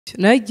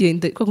ntacyo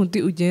nagenda ko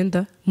kundi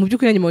ugenda mu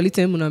byukuri nyuma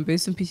Mauritius y'umuntu wambaye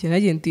sumpishye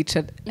nagenda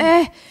ndicara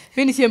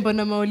bene ikiye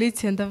mbona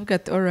Mauritius ndavuga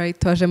ati all right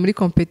twaje muri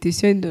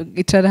competition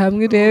icara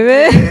hamwe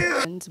rebe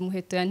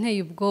Muheto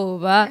yanteye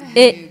ubwoba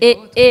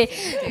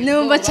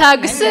numva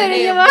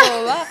cyagusereye ba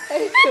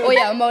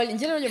oya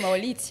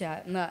Mauritius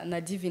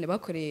na Divine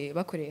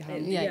bakoreye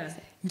hamwe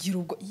ngira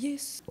ubwo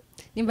yes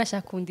nimba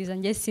shakundiza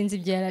ngiye sinzi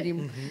ibyo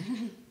yararimo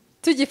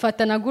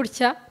tugifatana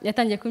gutya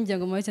yatangiye kumbwira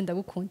ngo Mauritius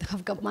ndagukunda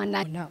akavuga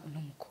mana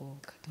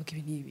n'umukobwa ndavuga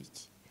ibi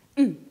nibiki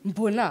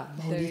mbona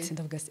Mauritius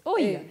ndavuga ati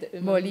oya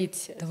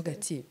Mauritius ndavuga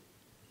ati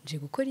nje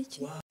gukora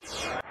iki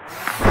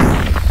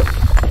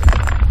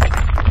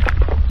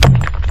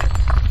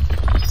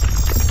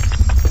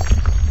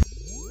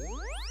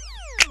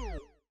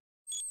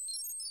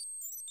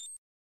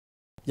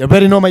You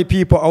already know my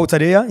people out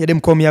there. You them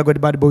call me YAGO, the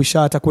bad boy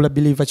shot, Akula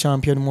believer,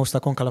 champion,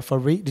 monster, conqueror,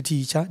 fury, the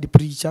teacher, the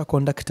preacher,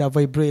 conductor,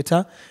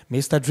 vibrator,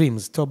 Mr.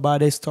 Dreams, top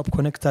baddest, top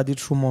connector, the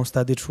true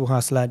monster, the true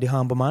hustler, the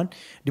humble man,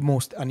 the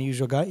most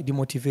unusual guy, the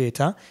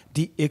motivator,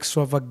 the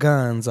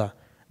extravaganza,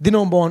 the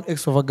number one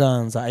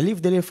extravaganza. I live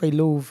the life I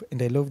love,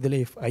 and I love the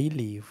life I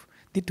live.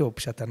 The top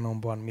shot and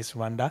number one, Miss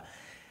Rwanda,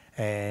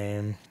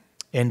 and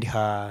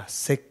her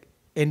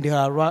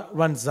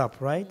runs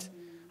up, right?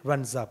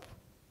 Runs up.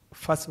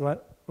 First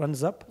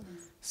runs up,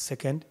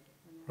 second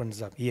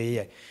runs up.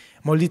 Yeah.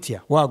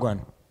 Mauritius,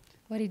 wagwan.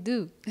 What do you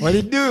do? What do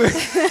you do?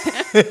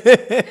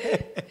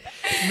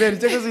 Mbere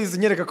cyangwa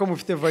zinyereka ko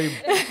mufite vibe.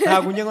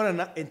 Ntabwo nyangona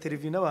na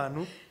interview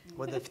n'abantu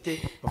badafite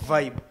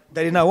vibe.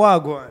 Dari na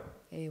wagwan.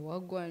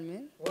 Wagwan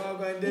man.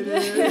 Wagwan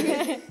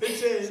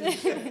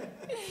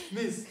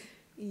Miss.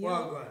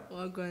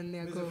 wagwan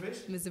yago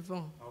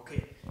mezevon. Okay.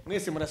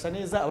 Mwese murasa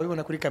neza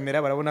ababibona kuri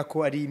kamera barabona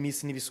ko ari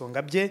Miss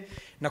n'ibisonga bye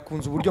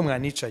nakunze uburyo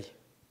mwanicaye.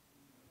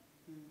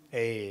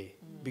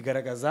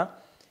 Bigaragaza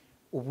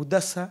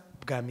ubudasa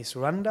bwa Miss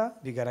Rwanda,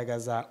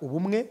 bigaragaza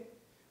ubumwe,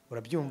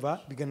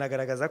 urabyumva,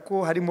 biganagaragaza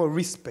ko harimo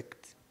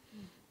respect.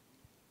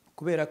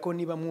 Kubera ko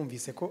niba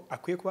mwumvise ko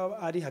akwiye kuba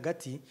ari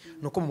hagati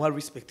nuko muha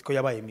respect ko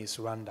yabaye Miss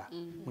Rwanda.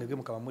 Mwebwe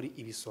mukaba muri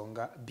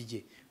ibisonga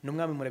bye.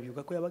 N'umwami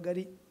murabyuka ko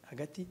yabagari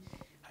hagati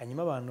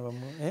hanyuma abantu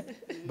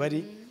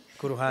bari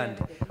ku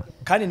ruhande.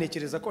 Kandi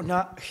nekereza ko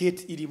nta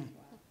hate irimo.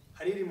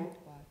 Hari irimo?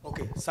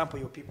 Okay, sample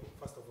your people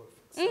first of all.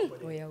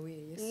 Oya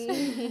yes.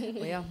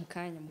 Oya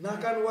mukanya.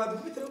 Nakanu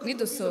wadufite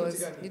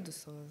nidusoza.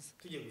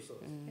 Tujye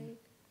gusoza.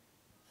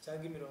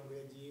 Cyangwa imirongo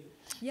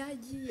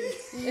yagiye.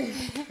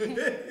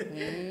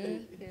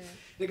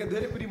 Reka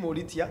duhere kuri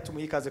Mauritius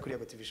tumuhe ikaze kuri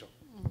YAGO TV show.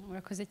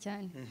 Murakoze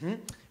cyane.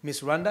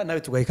 Miss Rwanda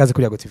nawe tugahe ikaze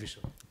kuri YAGO TV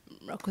show.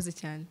 Murakoze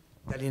cyane.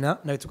 Darina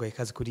nawe tugahe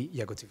ikaze kuri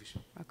YAGO TV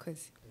show.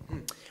 Murakoze.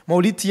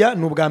 Mauritius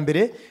n'ubwa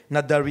mbere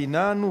na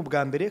Darina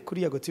n'ubwa mbere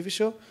kuri YAGO TV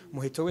show.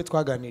 Muheto we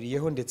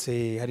twaganiriyeho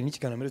ndetse hari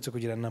n'ikiganiro mperutse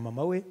kugirana na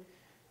mama we.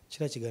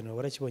 Kira kiganiro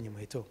warakibonye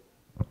Muheto?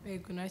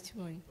 Yego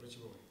nakibonye.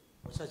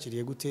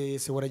 Washakiriye gute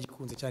se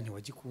waragikunze cyane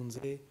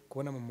wagikunze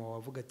kubona mama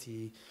wavuga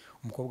ati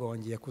umukobwa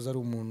wanjye yakuza ari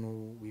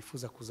umuntu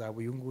wifuza kuzaba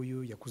uyu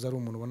nguyu yakuza ari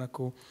umuntu ubona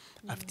ko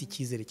afite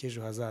icyizere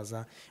cy'ejo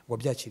hazaza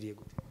wabyakiriye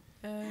gute?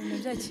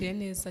 Nabyakiriye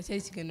neza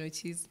cyari ikiganiro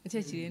cyiza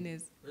nacyakiriye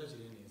neza.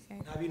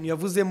 Nta bintu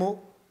yavuzemo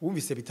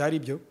wumvise bitari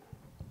ibyo?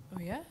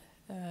 Oya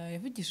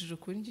yavugishije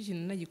ukuri nicyo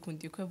kintu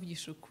nagikundiye ko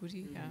yavugishije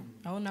ukuri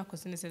aho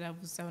nakoze neza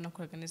yaravuze aho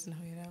nakoraga neza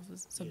naho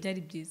yaravuze so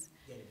byari byiza.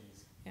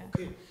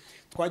 Okay.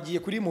 Twagiye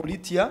kuri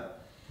Mauritius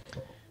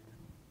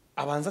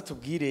abanza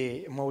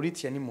tubwire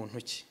Mauritius ni muntu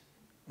ki?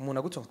 Umuntu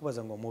agutunga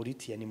kubaza ngo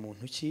Mauritius ni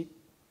muntu ki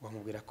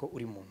wamubwira ko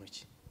uri muntu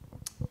ki?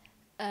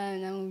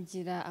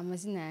 Namubwira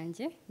amazina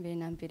yanjye mbere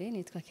na mbere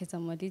nitwa Keza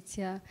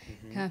Mauritius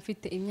nkaba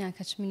mfite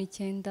imyaka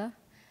 19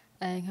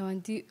 nkaba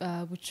ndi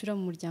bucura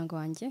mu muryango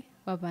wanjye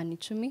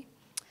w'abantu 10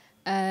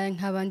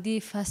 nkaba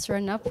ndi first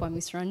run up wa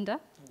Miss Rwanda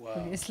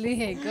obviously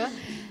yego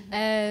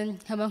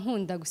nkaba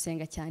nkunda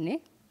gusenga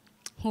cyane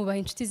nkubaha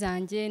inshuti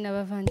zanjye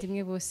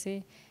n'abavandimwe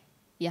bose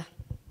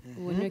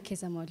ubu ni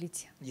Keza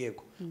Mauritius.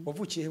 Yego.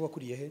 Wavukiye he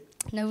wakuriye he?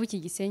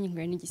 Navukiye Gisenyi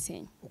nkora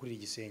n'Igisenyi. Ukuriye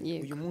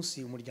Igisenyi. Uyu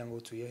munsi umuryango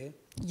utuye he?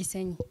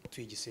 Gisenyi.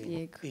 Tuye Gisenyi.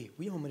 Yego.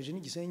 Wiyamamarije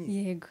n'Igisenyi?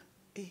 Yego.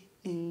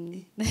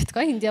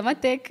 Twahinduye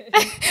amateka.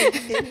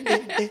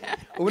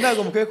 Ubu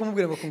ntabwo mukwiye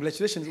kumubwira ngo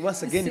congratulations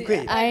once again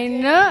kwe. I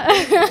know.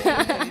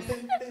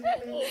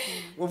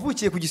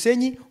 Wavukiye ku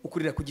Gisenyi,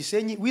 ukurira ku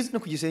Gisenyi, wize no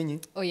ku Gisenyi?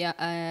 Oya,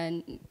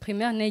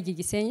 primaire nagiye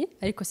Gisenyi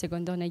ariko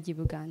secondaire nagiye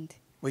Bugande.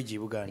 Wagiye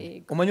Buganda.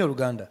 Umanyo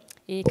Ruganda?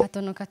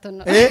 Katono.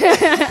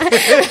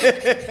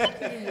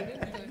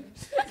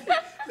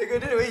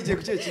 Secondaire wagiye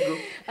ku kigo?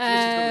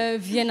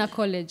 Vienna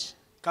College.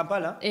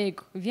 Kampala?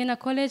 Yego, Vienna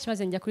College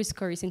maze njya kuri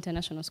Scoris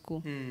International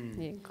School.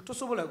 Yego.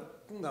 Tusobola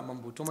kungamba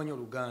mbuto manyo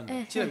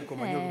Ruganda. Kira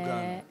bikomanyo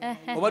Ruganda.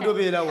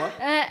 Obadobera wa?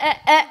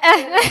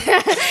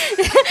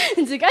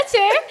 Nzigake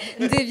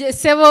ndivye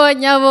sebo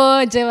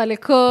nyabo je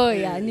baleko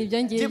ya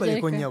nibyo ngije. Je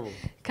baleko nyabo.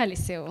 Kale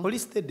sebo. Holy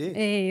steady.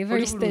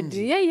 Very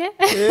steady. Yeah.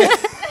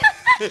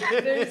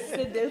 Very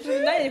steady.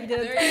 Naye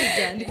bidera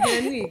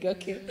twiga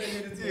okay.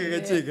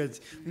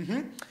 Gace.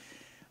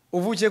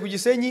 Uvukiye ku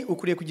Gisenyi,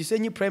 ukuriye ku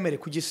Gisenyi primary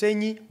ku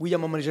Gisenyi,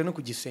 wiyamamarije no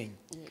ku Gisenyi.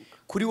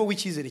 kuri wowe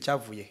icyizere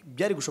cyavuye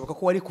byari gushoboka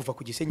ko wari kuva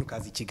ku Gisenyi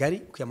ukaza i Kigali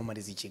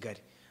ukiyamamariza i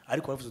Kigali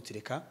ariko waravuze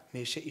utireka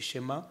mpeshe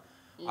ishema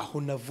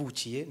aho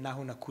navukiye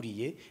naho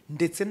nakuriye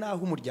ndetse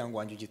naho umuryango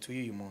wanjye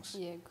ugituye uyu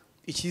munsi yego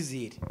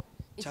icyizere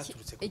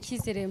cyaturutse ku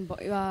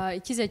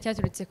icyizere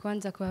cyaturutse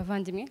kwanza ku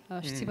bavandimwe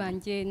abashyitsi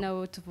banjye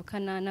nabo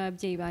tuvukana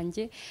n'ababyeyi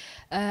banjye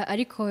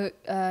ariko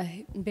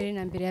mbere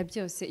na mbere ya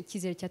byose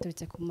icyizere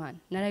cyaturutse ku Mana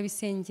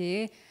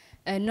narabisengeye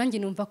nanjye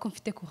numva ko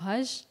mfite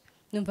courage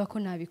numva ko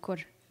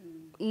nabikora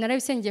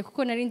narabisengeye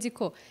kuko nari nzi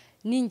ko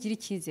ningira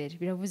icyizere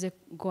biravuze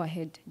go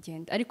ahead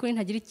genda ariko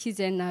ntagira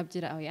icyizere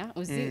nabyira oya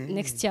uzi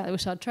next year we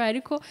shall try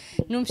ariko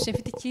numvise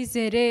mfite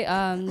icyizere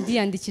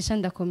ndiyandikisha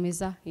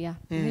ndakomeza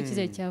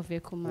icyizere cyavuye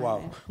ku Mana.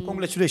 Wow,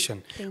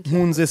 congratulations.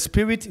 Nkunze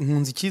spirit,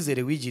 nkunze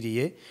icyizere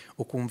wigiriye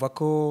ukumva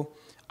ko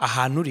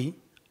ahantu uri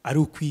ari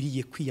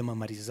ukwiriye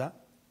kwiyamamariza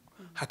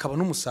hakaba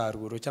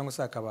n'umusaruro cyangwa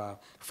se hakaba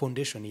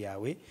foundation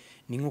yawe.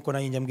 Ni nkuko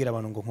nanjye njya mbwira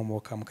abantu ngo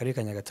nkomoka mu karere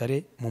ka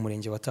Nyagatare mu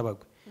murenge wa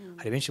Tabagwe.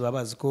 Hari benshi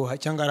babazi ko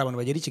cyangwa hari abantu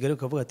bagera i Kigali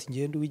bakavuga ati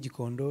ngende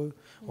w'Igikondo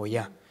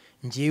oya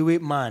ngiwe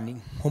mani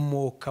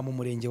nkomoka mu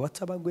murenge wa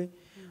Tabagwe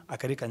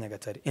akarere ka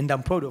Nyagatare and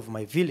I'm proud of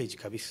my village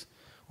kabisa.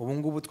 Ubu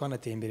ngubu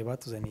twanateye imbere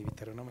batuzaniye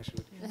ibitaro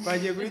n'amashuri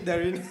bagiye kuri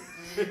Darina.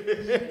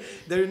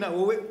 Darina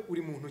wowe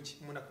uri mu ntoki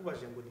umuntu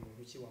akubaje ngo ni mu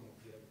ntoki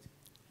wamubwira gute?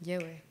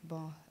 Yewe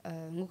bon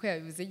nkuko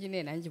yabivuze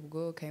nyine nanjye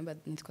ubwo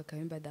nitwa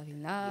Kayumba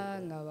Darina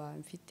nkaba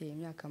mfite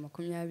imyaka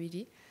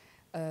 20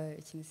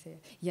 ikintu se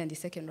yandi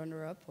second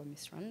runner up for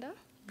Miss Rwanda.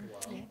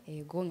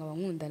 Ego nkaba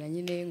nkundana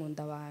nyine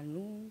nkunda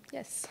abantu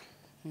yes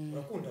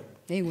urakundana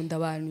nkunda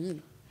abantu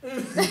nyine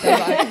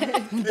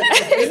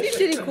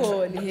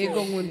Nishiriko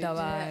yego nkunda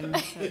abantu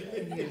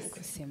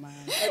kusemana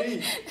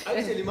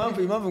ari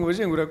impamvu ngo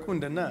baje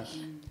urakundana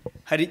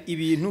hari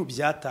ibintu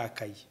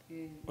byatakaye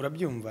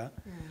urabyumva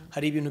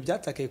hari ibintu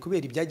byatakaye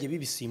kubera ibyagiye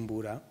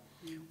bibisimbura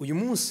uyu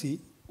munsi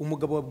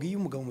umugabo wabwiye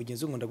umugabo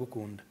mugenzi ngo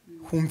ndagukunda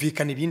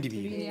humvikana ibindi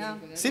bintu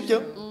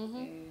sibyo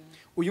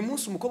uyu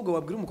munsi umukobwa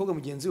wabwira umukobwa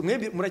mugenzi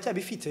mwe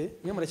muracyabifite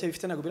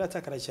ntabwo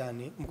biratakara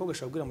cyane umukobwa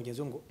ashobora kubwira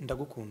mugenzi ngo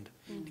ndagukunda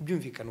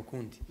ntibyumvikana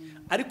ukundi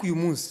ariko uyu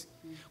munsi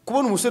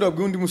kubona umusore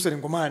wabwiye undi musore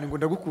ngo mane ngo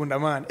ndagukunda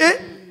mane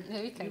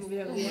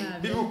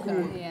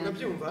birukunda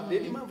urabyumva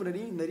rero impamvu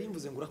nari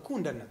mvuze ngo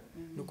urakundana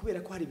no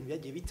kubera ko hari ibintu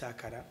byagiye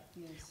bitakara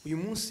uyu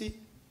munsi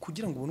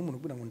kugira ngo ubone umuntu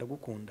ubwira ngo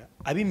ndagukunda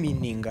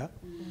abimininga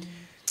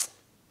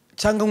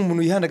cyangwa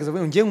umuntu yihandagaza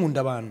avuga ngo ngiye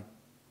nkunda abantu.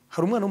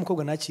 Hari umwana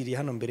w'umukobwa nakiriye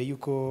hano mbere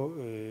yuko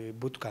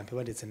bootcamp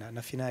bandetse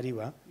na finali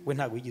we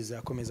ntago yigize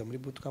akomeza muri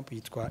bootcamp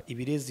yitwa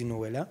Ibirezi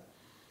Noella.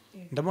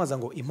 Ndamubaza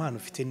ngo impano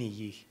ufite ni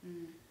iyihe?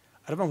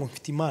 Aravuga ngo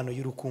mfite impano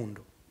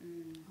y'urukundo.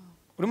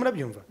 Urimo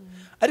urabyumva?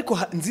 Ariko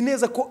nzi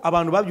neza ko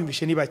abantu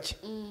babyumvishe ni bake.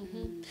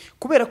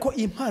 Kubera ko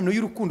impano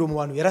y'urukundo mu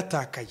bantu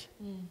yaratakaye.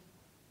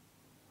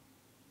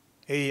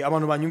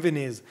 Abantu banyumve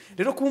neza.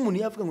 Rero kuba umuntu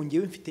yavuga ngo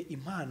ngiye mfite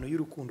impano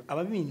y'urukundo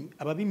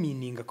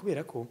ababimininga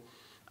kubera ko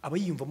aba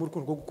yiyumva mu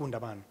rukundo rwo gukunda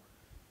abantu.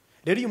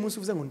 Rero uyu munsi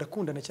uvuze ngo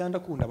ndakundana cyangwa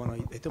ndakunda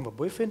abantu bahita bumva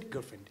boyfriend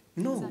girlfriend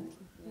no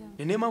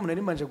niyo mpamvu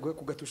nari manje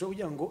kugatusha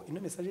kugira ngo ino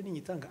message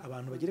ninyitanga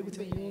abantu bagire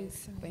gute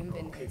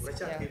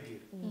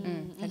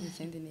hari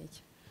ikindi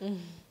n'iki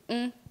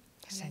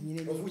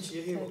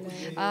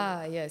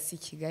yes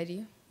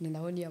Kigali ni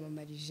naho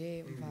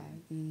niyamamarije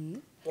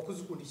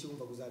wakuze ukunda iki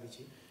wumva kuzaba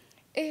iki?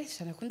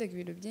 Nakunda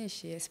ibintu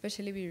byinshi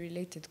especially be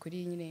related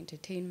kuri nyine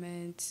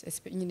entertainment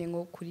nyine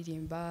nko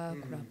kuririmba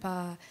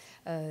kurapa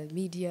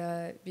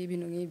media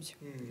ibintu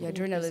nk'ibyo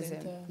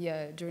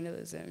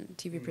journalism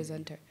TV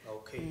presenter.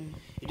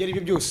 Ibyo ari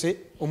byo byose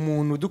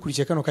umuntu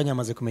dukurikiye kano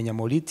kanyamaze kumenya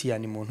Mauritia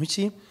ni muntu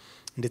ki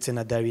ndetse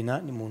na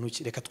Darina ni muntu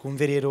ki. Reka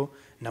twumve rero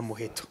na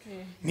Muheto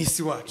Miss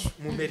wacu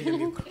mu mbere yo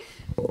mikro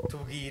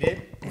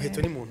tubwire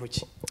Muheto ni muntu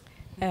ki?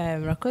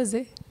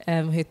 Murakoze.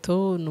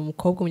 Muheto ni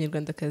umukobwa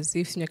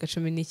w'umunyarwandakazi ufite imyaka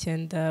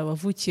 19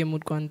 wavukiye mu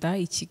Rwanda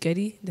i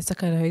Kigali ndetse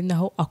akaba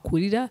naho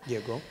akurira.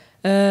 Yego.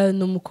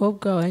 Ni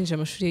umukobwa warangije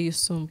amashuri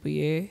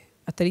yisumbuye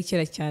atari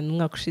kera cyane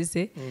umwaka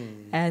ushize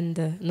and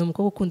ni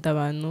umukobwa ukunda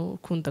abantu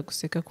ukunda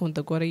guseka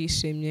ukunda guhora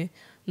yishimye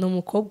ni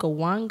umukobwa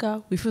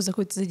wanga wifuza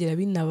ko tuzegera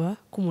binaba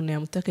ko umuntu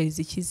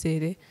yamutakariza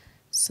icyizere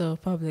so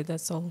probably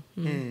that's all.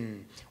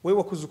 Wewe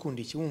wakuze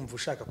ukunda iki wumva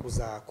ushaka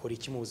kuzakora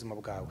iki mu buzima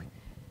bwawe?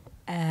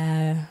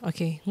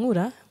 Okay,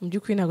 nkura mu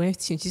by'ukuri ntabwo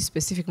nifite ikintu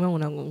specific ngo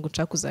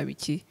nshaka kuzaba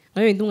iki.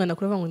 Nawe ndi umwana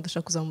kuri ngo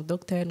ndashaka kuzaba mu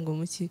doctor ngo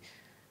muki.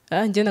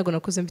 Njye ntabwo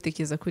nakuze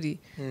mbitekereza kuri.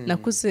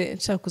 Nakuze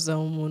nshaka kuzaba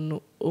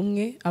umuntu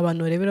umwe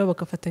abantu barebera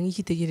bakafata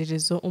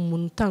nk'ikitegererezo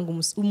umuntu utanga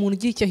umuntu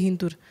ugiye icyo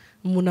ahindura.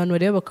 Umuntu abantu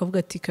bareba bakavuga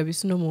ati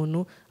kabisa no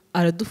muntu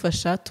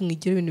aradufasha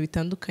tumwigira ibintu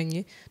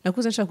bitandukanye.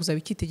 Nakuze nshaka kuzaba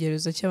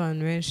ikitegererezo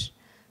cy'abantu benshi.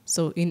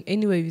 So in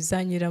any way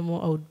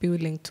bizanyiramo I would be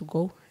willing to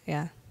go.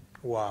 Yeah.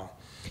 Wow.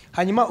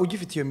 Hanyuma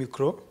ugifite iyo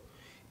micro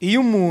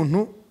iyo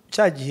umuntu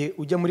cyagihe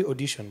ujya muri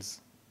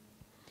auditions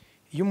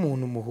iyo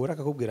umuntu muhura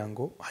akakubwira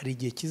ngo hari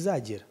igihe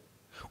kizagera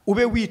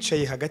ube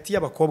wicaye hagati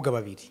y'abakobwa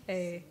babiri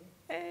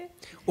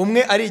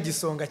umwe ari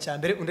igisonga cya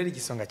mbere undi ari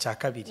igisonga cya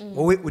kabiri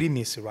wowe uri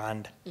Miss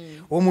Rwanda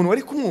uwo muntu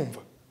wari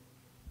kumwumva?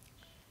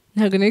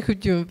 Ntabwo nari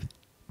kubyumva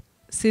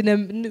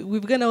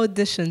wibwa na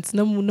auditions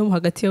no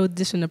hagati ya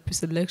audition na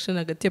pre-selection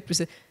hagati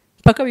ya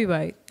paka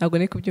bibaye ntabwo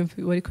nari kubyumva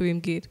wari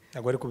kubimbwira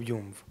ntabwo ari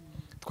kubyumva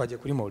twagiye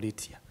kuri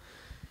Mauritius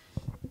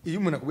iyo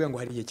umuntu akubwira ngo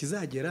hari igihe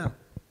kizagera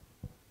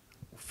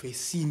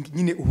facing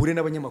nyine uhure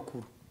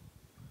n'abanyamakuru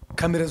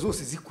kamera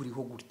zose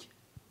zikuriho gutya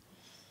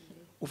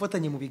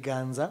ufatanye mu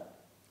biganza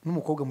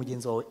n'umukobwa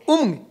mugenzi wawe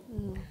umwe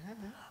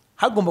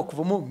hagomba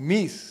kuvamo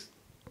miss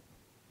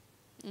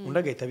undi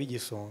agahita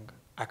bigisonga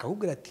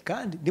akakubwira ati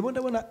kandi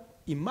ndabona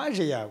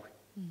image yawe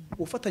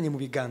ufatanye mu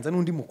biganza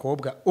n'undi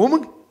mukobwa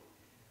umwe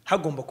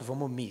hagomba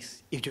kuvamo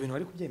miss ibyo bintu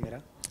bari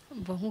kubyemera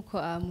mbo nkuko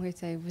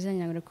muheto yabivuze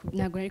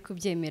ntabwo nari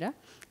kubyemera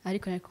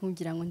ariko nari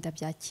kumubwira ngo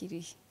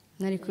ndabyakiriye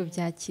nari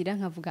kubyakira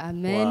nkavuga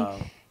amen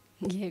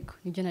yego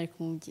nibyo nari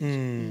kumubwira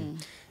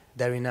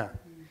Darina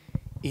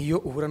iyo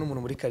uhura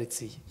n'umuntu muri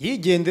quartier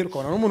yigendera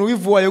ukabona n'umuntu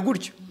wivuwaye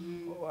gutyo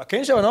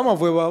akenshi abantu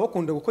bamavuye baba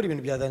bakunda gukora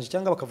ibintu bya danje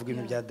cyangwa bakavuga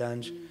ibintu bya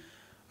danje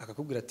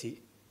akakubwira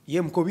ati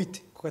yemko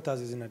bite kuko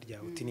atazi izina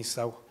ryawe uti ni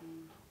sawa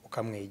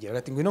ukamwegera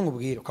ati ngwino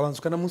nkubwire ukabanza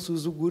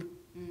ukanamusuzugura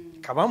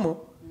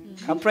kabamo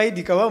ka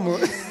pride kabamo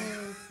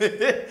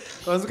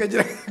kabanza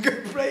ukagira ka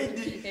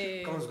pride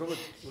kabanza ukavuga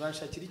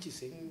uranshakira iki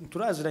se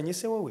turaziranye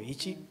se wowe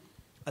iki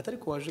atari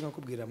ko waje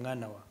nkakubwira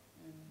mwana wa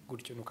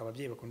gutyo nuko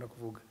ababyeyi bakunda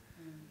kuvuga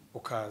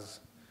ukaza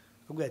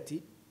akubwira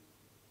ati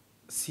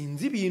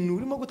sinzi ibintu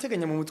urimo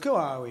guteganya mu mutwe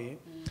wawe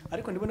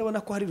ariko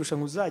ndibona ko hari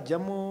irushanwa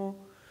uzajyamo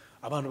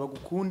abantu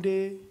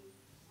bagukunde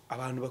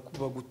abantu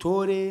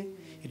bagutore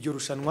iryo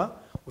rushanwa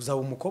uzaba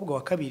umukobwa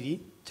wa kabiri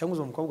cyangwa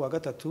uzaba umukobwa wa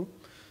gatatu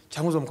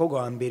cyangwa uzaba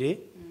umukobwa wa mbere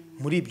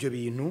muri ibyo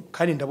bintu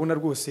kandi ndabona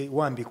rwose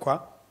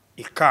wambikwa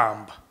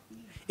ikamba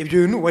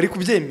ibyo bintu wari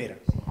kubyemera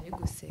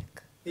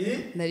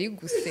nari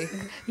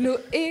guseka no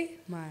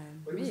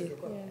man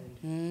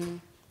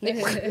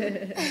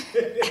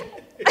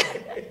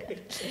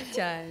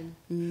cyane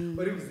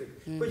wari guseka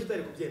ko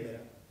kitari kubyemera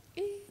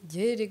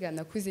gerega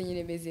nakuze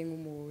nyine meze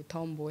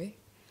nk'umutomboy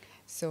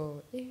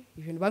so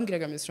ibintu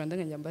bambwiraga Miss Rwanda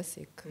nkajya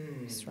mbaseka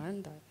Miss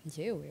Rwanda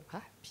ngewe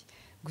happy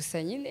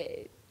gusa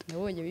nyine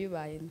nabonye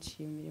bibaye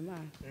nshimira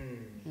Imana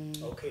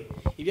okay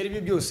ibyo ari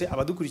byo byose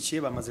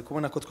abadukurikiye bamaze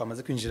kubona ko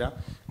twamaze kwinjira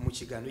mu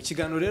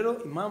ikiganiro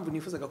rero impamvu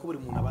nifuzaga ko buri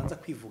muntu abanza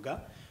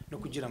kwivuga no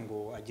kugira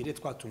ngo agire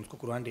twatunzwe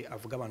ku ruhande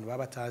avuga abantu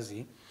baba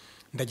batazi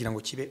ndagira ngo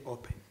kibe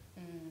open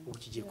ubu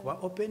kigiye kuba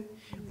open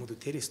mu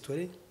dutere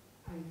story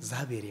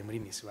zabereye muri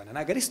Miss Rwanda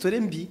ntabwo ari story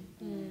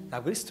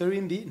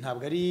mbi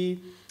ntabwo ari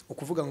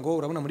ukuvuga ngo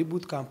urabona muri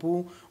bootcamp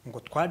ngo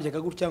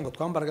twaryaga gutya ngo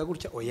twambaraga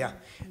gutya oya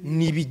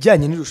ni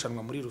bijyanye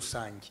n'irushanwa muri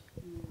rusange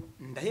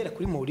ndahera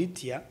kuri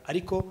Mauritius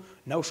ariko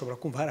nawe ushobora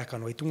kumva hari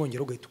akantu wahita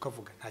umwongera ugahita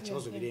ukavuga nta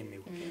kibazo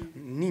biremewe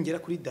ningera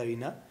kuri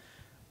Darina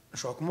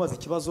ushobora kumubaza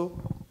ikibazo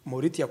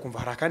Mauritius akumva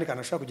hari akandi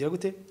kantu ashaka kugira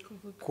gute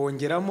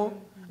kongeramo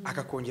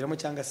akakongeramo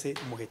cyangwa se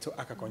muheto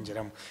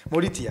akakongeramo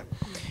Mauritius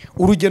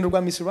urugendo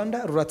rwa Miss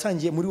Rwanda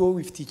ruratangiye muri wowe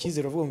wifitiye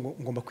icyizere uvuga ngo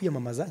ngomba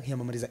kwiyamamaza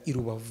nkiyamamariza i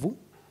Rubavu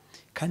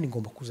kandi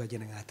ngomba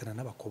kuzagenda nkahatana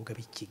n'abakobwa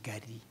b'i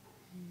Kigali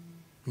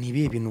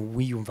nibiye bintu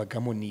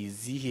wiyumvagamo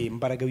nizihe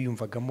imbaraga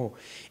wiyumvagamo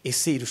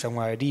ese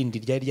irushanwa rindi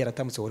ryari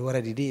ryaratamutse wari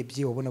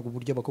wararirebye wabonaga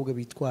uburyo abakobwa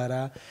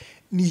bitwara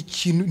ni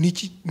ikintu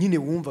nyine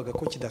wumvaga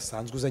ko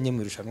kidasanzwe uzanye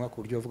mu irushanwa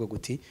ku buryo bavuga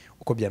guti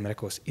uko byamera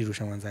kose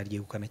irushanwa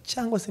nzaryegukana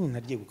cyangwa se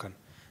ntaryegukana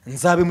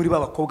nzabe muri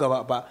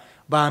babakobwa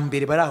ba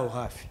mbere bari aho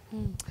hafi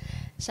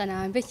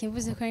shana mbe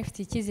kimvuze ko nifite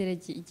icyizere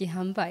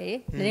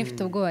gihambaye nari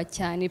mfite ubwoba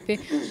cyane pe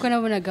ko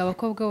nabonaga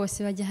abakobwa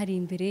bose bajya hari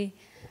imbere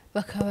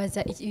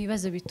bakabaza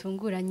ibibazo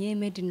bitunguranye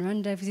made in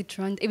Rwanda visit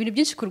Rwanda ibintu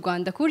byinshi ku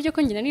Rwanda ku buryo ko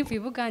ngina nivuye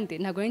i Bugande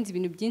ntago nzi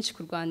ibintu byinshi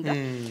ku Rwanda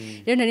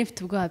rero nari mfite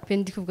ubwoba pe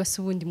ndi kuvuga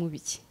se ubundi mu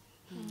biki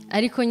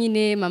ariko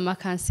nyine mama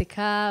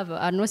kanseka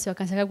abantu bose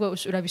bakanseka bwo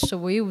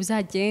urabishoboye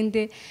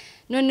uzagende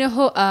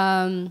noneho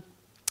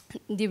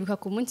ndibuka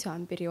ku munsi wa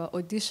mbere wa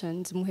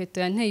auditions muheto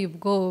yanteye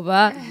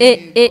ubwoba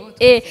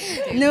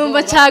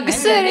numva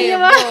cyagusereye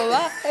ba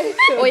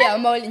oya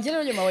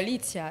ngero yo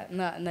Mauritius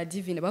na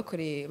Divine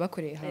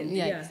bakore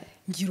hamwe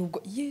ngira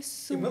ubwo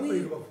Yesu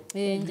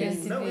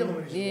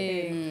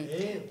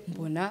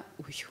mbona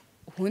uyu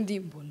ubundi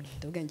mbona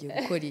ndavuga ngiye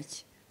gukora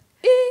iki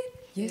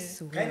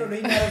Yesu kandi no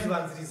intara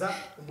zibanziriza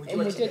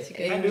umujyi wa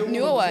Kigali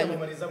niwo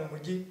wanyamamariza mu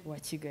mujyi wa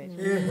Kigali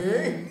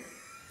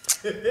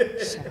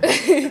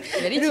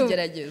yari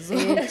ikigeragezo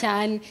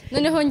cyane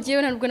noneho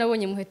ngiyewe ntabwo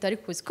nabonye muheto ari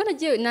kuzi ko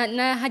nagiye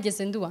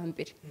nahageze ndi wa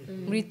mbere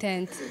muri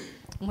tent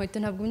muheto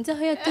ntabwo nzi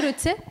aho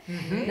yaturutse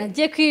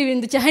nagiye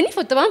kwibindukira hari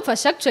n'ifoto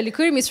bamfashe actually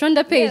kuri Miss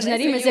Rwanda page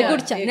nari imeze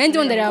gutya nandi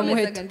wonderera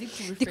muheto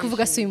ndi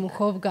kuvuga se uyu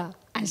mukobwa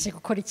aje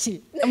gukora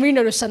iki muri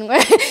no rushanwa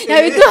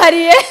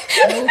yabiduhariye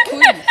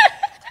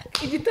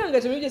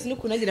igitangaje muri byose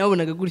nuko nagiye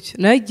nabonaga gutyo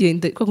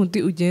nagenda ko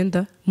kundi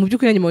ugenda mu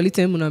by'ukuri nyuma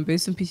Mauritius mu nambere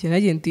simpiye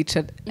nagiye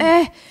ndicara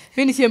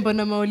bene cyemba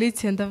na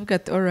Mauritius ndavuga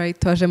ati all right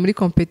twaje muri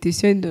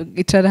competition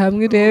icara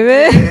hamwe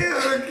rebe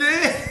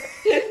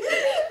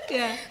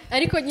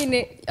ariko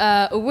nyine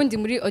ubundi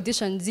muri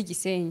audition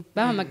z'igisenyi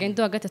bahamagaye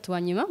ndo wa gatatu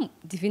wa nyuma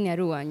Divine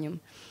yari uwa nyuma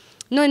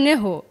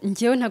noneho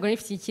ngewe ntago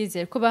nifite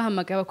icyizere ko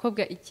bahamagaye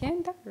abakobwa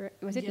 9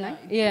 was it 9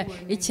 yeah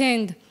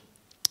 9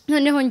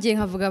 noneho ngiye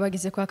nkavuga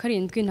bageze kwa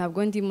karindwi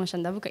ntabwo ndimo sha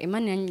ndavuga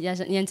Imana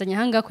yanzanye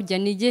hanga kujya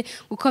nige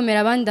gukomera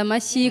abandi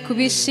amashyi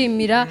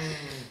kubishimira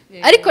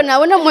ariko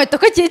nabona muheto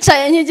ko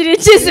cyicaye nkigira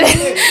ikize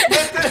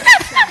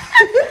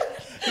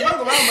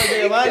Ibango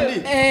bahamagaye abandi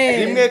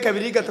rimwe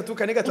kabiri gatatu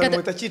kane gatanu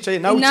muheto cyicaye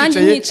nawe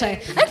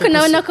ucicaye ariko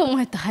nabona ko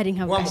muheto hari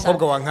nka wa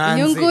mukobwa wankanze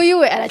nyunguyu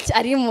we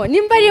arimo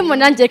nimba arimo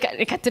nanjye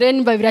reka turebe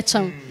nimba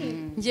biracamo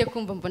ngiye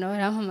kumva mbona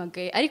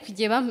barampamagaye ariko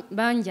igihe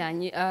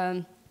banjyanye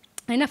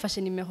nari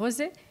nafashe nimero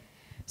ze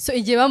so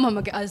igihe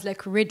bampamagaye I was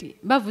like ready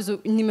bavuze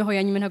nimero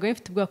ya nyuma ntabwo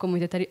mfite ubwoba ko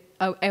muheto atari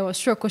I was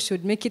sure ko she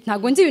would make it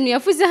ntabwo nzi ibintu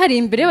yavuze hari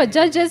imbere y'aba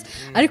judges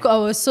ariko I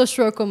was so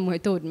sure ko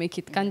muheto would make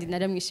it kandi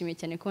naramwishimiye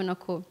cyane kubona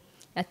ko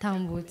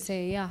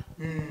yatambutse ya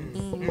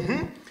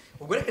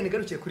ubwo reka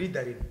nigarukiye kuri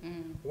Darina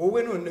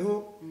wowe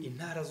noneho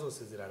intara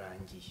zose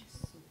zirarangiye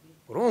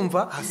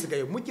urumva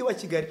hasigaye umujyi wa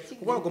Kigali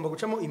ubwo bagomba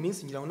gucamo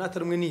iminsi ngira ngo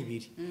natari umwe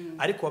n'ibiri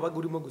ariko wabaga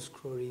urimo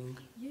guscrolling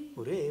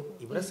ureba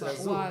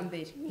iburasirazuba wa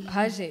mbere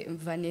haje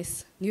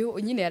Vanessa niyo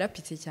nyine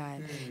yarapitse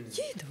cyane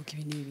ndavuga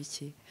ibintu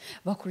bibiki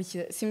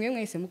bakurikira simwe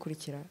mwese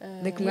mukurikira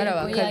like mwara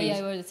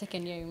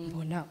bakabiri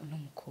mbona uno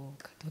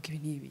mukobwa ndavuga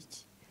ibintu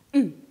bibiki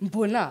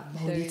mbona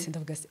Maurits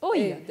ndavuga ati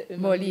oya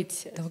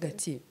Maurits ndavuga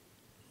ati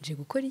nje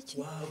gukora iki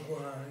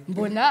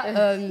mbona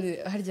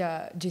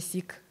harya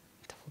Jessica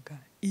ndavuga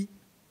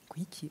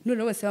kwiki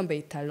none bose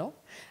bambaye talon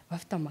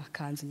bafite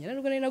amakanzu nyara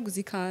rwo nari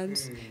naguze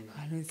ikanzu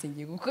abantu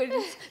nsingiye gukora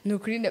no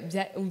kuri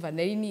umva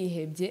nari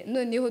nihebye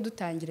noneho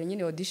dutangira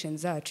nyine audition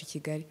zacu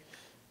Kigali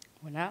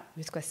mbona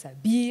bitwa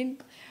Sabine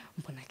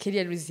mbona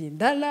Kelia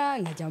Ruzindana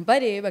nkajya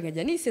mbareba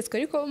nkajya niseswa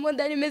ariko mo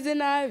ndari meze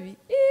nabi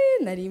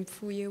nari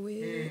mpfuye we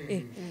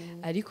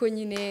ariko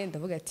nyine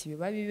ndavuga ati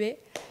biba bibe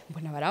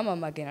mbona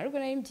baramamagaye narwo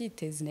nari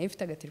mbyiteze nayo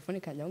mfite agatelefone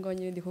kanje aho ngaho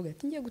nyine ndikuvuga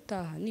ati ngiye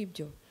gutaha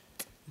nibyo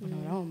mbona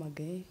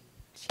baramamagaye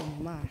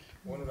Imana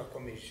wone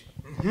urakomeje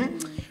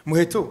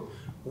muheto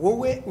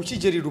wowe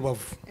ukigera i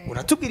Rubavu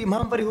uratubwira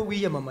impamvu ariho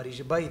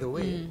wiyamamarije by the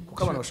way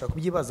kuko abantu bashaka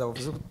kubyibaza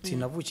bavuze uti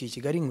navukiye i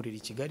Kigali nkurira i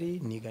Kigali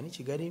niga ni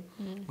Kigali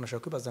unashaka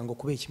kwibaza ngo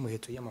kubera iki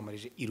muheto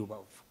yiyamamarije i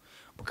Rubavu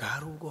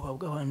bwari ubwoba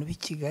bw'abantu b'i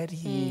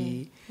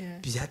Kigali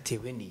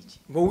byatewe n'iki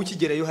ngo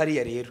ukigerayo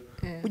hariya rero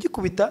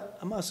ugikubita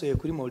amaso yawe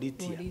kuri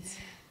Maurits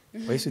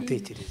wahise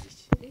utekereza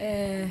iki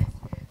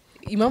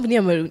impamvu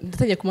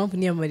ndatangiye ku mpamvu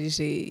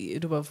niyamarije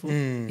Rubavu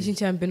ikintu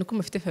cya mbere nuko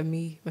bafite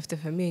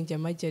famille njya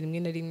amajya rimwe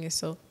na rimwe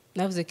so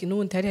navuze ko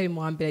n'ubundi hari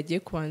mu wa mbere agiye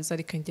kubanza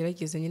reka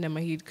ngerageze nyine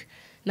amahirwe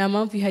nta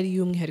mpamvu ihari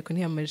y'umwihariko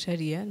niyamarije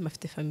hariya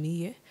bafite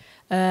famille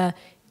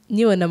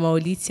nibona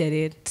Maurits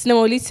rero sina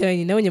Maurits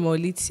wenyine nabonye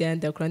Maurits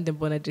ndakurande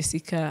mbona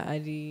Jessica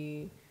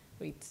ari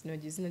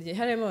nogize izina rye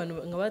harimo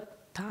abantu nka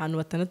batanu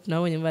batandatu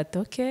nabonye bati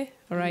okay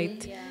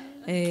alright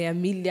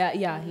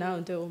Amelia now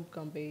ndo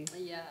umkambe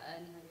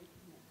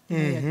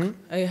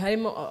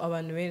harimo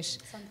abantu benshi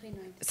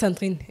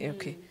Sandrine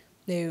okay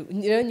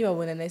rero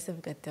nyibabona nahise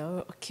avuga ati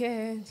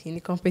okay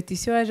ni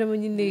competition yajemo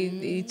nyine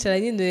icara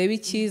nyine urebe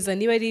ikiza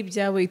niba ari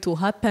ibyawe it will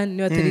happen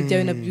niba atari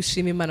ibyawe nabyo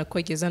ushima Imana ko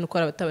wageze hano ko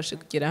abatabashe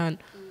kugera hano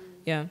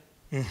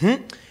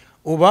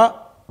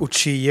uba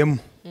uciyemo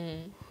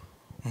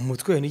mu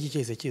mutwe n'iki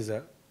cyese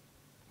kiza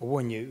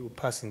ubonye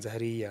upasinze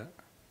hariya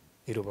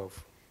i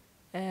Rubavu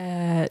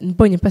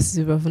mbonye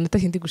passive Rubavu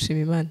nataki ndi gushima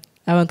Imana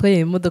abantu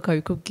twagiye mu modoka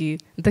babikubwira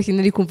nataki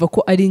nari kumva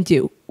ko ari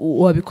nge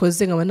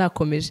wabikoze nkaba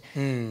nakomeje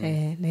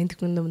nari ndi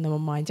kumwe na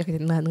mama wanjye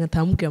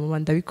ngatambubwira mama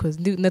ndabikoze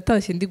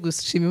natashye ndi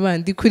gushima Imana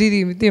ndi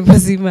kuririmba indirimbo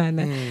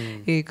z'Imana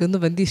yego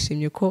ndumva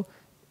ndishimye ko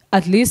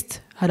at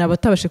least hari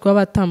abatabashe kuba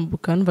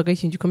batambuka numvaga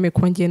ikintu gikomeye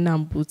kuba ngiye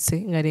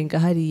nambutse ngarenga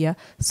hariya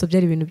so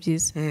byari ibintu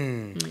byiza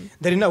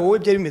Darina wowe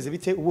byari bimeze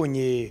bite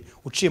ubonye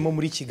uciyemo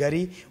muri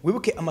Kigali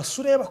wibuke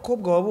amasura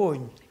y'abakobwa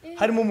wabonye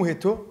harimo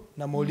Muheto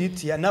na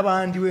Maurits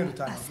n'abandi wenda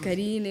utanga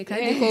Pascaline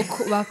kandi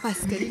koko ba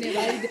Pascaline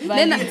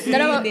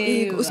naraba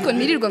usko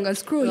nirirwa nga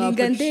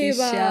scrolling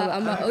ndeba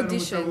ama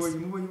auditions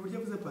mubonye buryo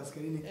avuze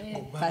Pascaline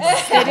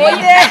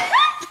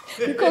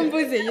niko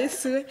mvuze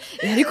Yesu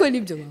ariko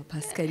nibyo ba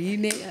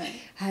Pascaline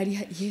hari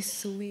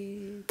Yesu we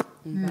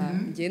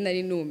ngiye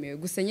nari numiwe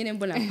gusa nyine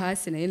mbona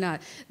passe nari na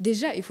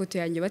deja ifoto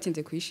yanjye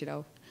batinze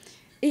kuyishiraho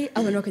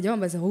abantu bakajya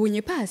bambaza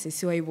ubonye passe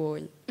si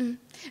wayibonye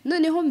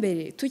noneho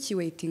mbere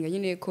tukiwaitinga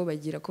nyine ko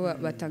bagira ko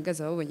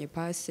batangaza babonye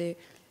passe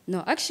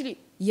no actually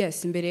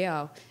yes mbere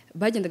yaho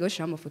bagendaga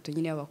bashira amafoto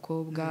nyine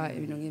y'abakobwa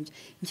ibintu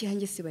nk'ibyo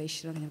ngiye se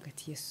bayishira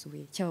nk'agati Yesu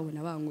we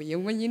cyababona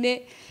banguyemo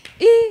nyine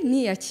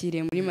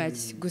niyakire muri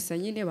make gusa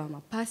nyine ba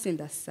mapasse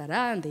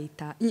ndasara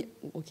ndahita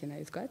okay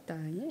nayo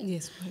twatanye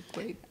yes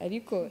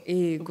ariko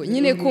ego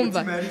nyine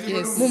kumva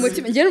mu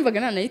mutima ngiye numvaga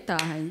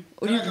nanayitahanye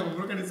uri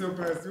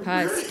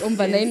hasi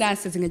umva nayo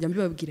nasaze nkajya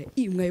mbibabwira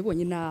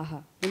mwayibonye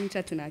naha muri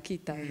chat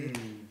nakitahira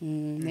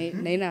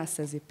nayo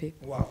nasaze pe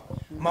wow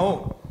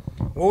mao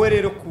wowe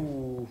rero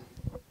ku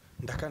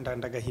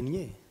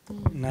ndagahinnye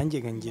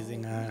nanjye ngeze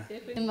nka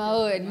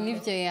mawe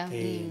nibyo ya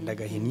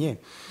ndagahinnye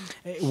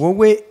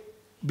wowe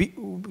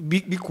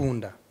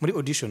bikunda muri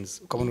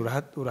auditions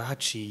ukabona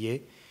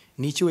urahaciye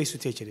niki wese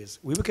utekereza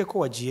wibuke ko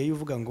wagiye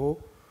uvuga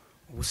ngo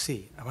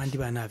ubuse abandi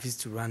bana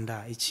visit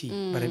Rwanda iki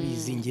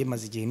barabizi ngiye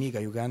maze igihe niga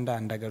Uganda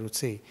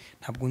ndagarutse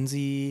ntabwo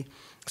nzi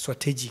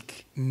strategic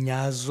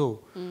nyazo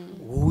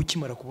wowe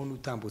ukimara kubona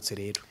utambutse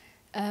rero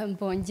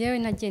mbongewe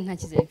nagiye nta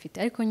kizere mfite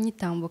ariko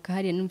nyitambuka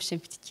hariya numvise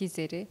mfite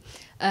ikizere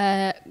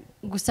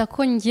gusa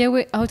ko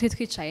ngewe aho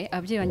twicaye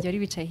ababyeyi banjye bari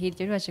bicaye hirya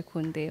bari baje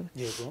kundeba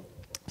yego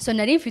so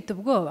nari mfite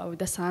ubwoba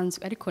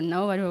budasanzwe ariko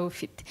nabo bari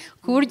bafite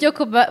ku buryo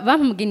ko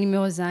bampubwiye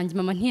nimero zanjye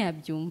mama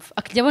ntiyabyumva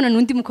akajya abona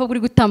n'undi mukobwa uri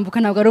gutambuka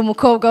ntabwo ari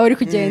umukobwa uri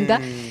kugenda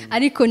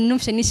ariko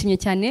numvise nishimye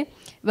cyane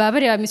baba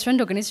bareba Miss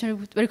Rwanda Organization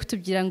bari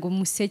kutubwira ngo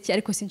museke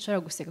ariko sinshobora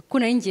guseka kuko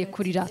nari ngiye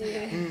kurira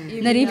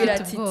nari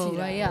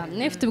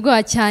mfite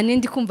ubwoba cyane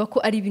ndi kumva ko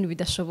ari ibintu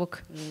bidashoboka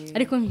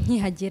ariko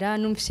nkihagera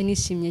numvise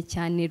nishimye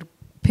cyane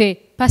pe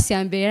pasi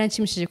ya mbere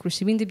yaranshimishije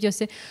kurusha ibindi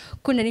byose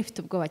ko nari mfite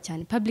ubwoba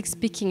cyane public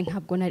speaking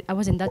ntabwo I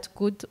wasn't that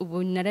good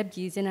ubu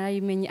narabyize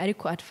narabimenye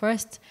ariko at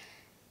first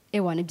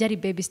ewana byari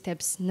baby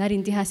steps nari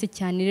ndi hasi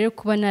cyane rero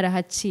kuba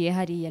narahaciye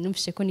hariya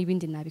numvise ko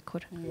n'ibindi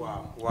nabikora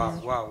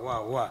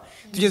wow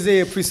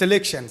tugeze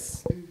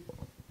pre-selections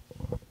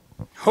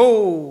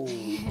ho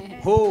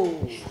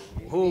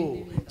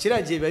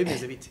kiragiye biba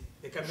bimeze bite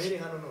reka mbere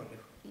hano none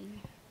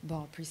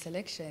bon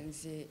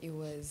pre-selections it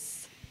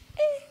was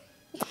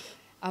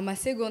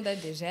amasegonda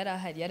deja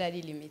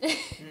yarari limit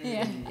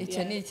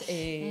icyo ni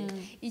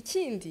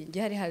ikindi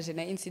ngiye hari haje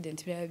na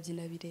incident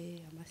birabyina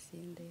bire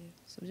amasinde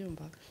so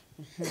byumva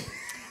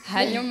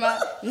hanyuma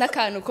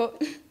n'akantu ko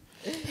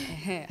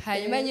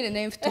hanyuma nyine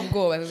nayo mfite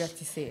ubwoba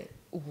bwati se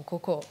ubu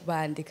koko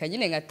bandika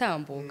nyine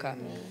ngatambuka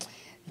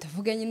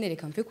ndavuga nyine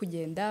reka mve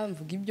kugenda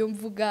mvuga ibyo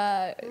mvuga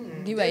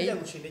nibaye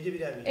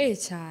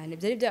cyane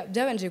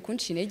byabanje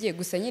kunshi intege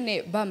gusa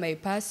nyine bamaye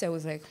pass I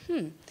was like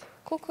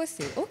koko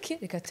se okay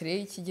reka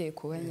turebe ikigiye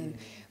kuba nyine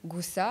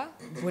gusa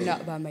bona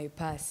bamaye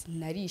pass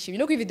narishimye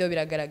no ku video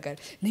biragaragara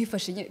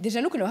nifashe nyine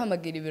deja nuko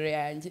nabahamagara ibiro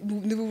yanjye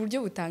ni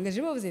buryo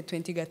butangaje bavuze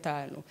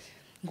 25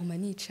 nguma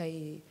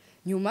nicaye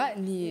nyuma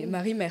ni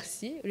Marie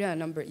Merci yari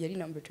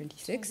number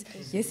 26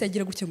 yes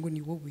agira gutya ngo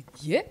ni wowe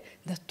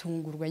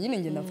ndatungurwa nyine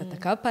nge ndafata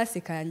ka pass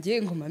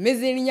kanjye nguma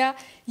meze nya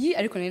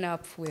ariko nari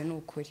napfuye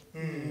n'ukuri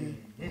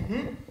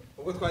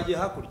ubwo twagiye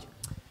hakurya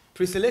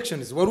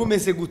pre-selections wari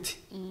umeze gute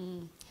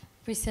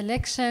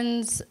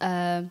pre-selections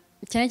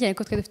cyane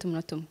ko twe dufite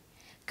umunota umwe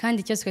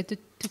kandi icyo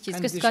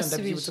tukizwe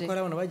twasubije ko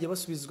arabona bagiye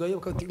basubizwayo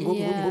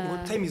ngo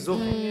time is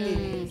over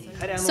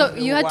so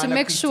you had to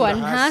make sure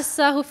nta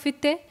saha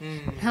ufite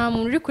nta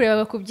muntu uri kureba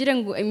bakubwire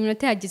ngo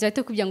iminota yagize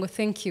ahita kubwira ngo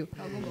thank you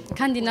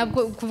kandi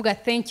nabwo kuvuga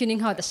thank you ni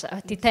nkaho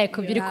atitaye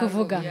ku byo uri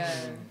kuvuga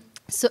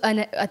so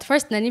at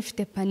first nari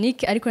mfite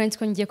panic ariko nari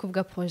ko ngiye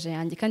kuvuga projet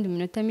yanjye kandi mu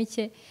minota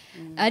mike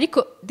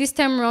ariko this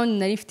time round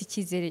nari mfite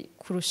ikizere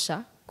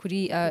kurusha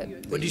kuri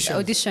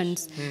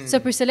auditions so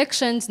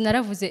pre-selections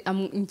naravuze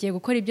ngiye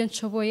gukora ibyo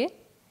nshoboye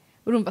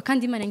urumva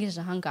kandi Imana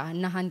ngejeje ahangaha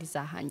n'ahandi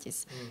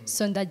zahangiza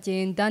so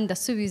ndagenda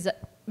ndasubiza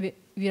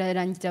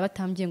birarangira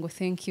batambye ngo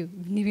thank you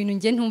ni ibintu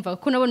ngiye ntumva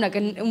ko nabonaga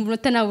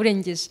umunota nawe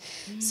urengeje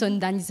so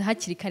ndangiza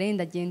hakiri kare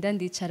ndagenda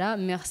ndicara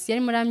merci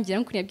yari murambye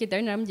nuko yabwiye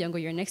David narambye ngo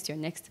you're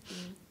next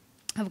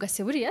avuga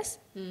se buriya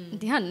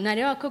ndi hano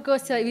nareba abakobwa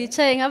bose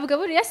bicaye nkavuga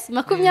buriya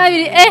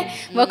 20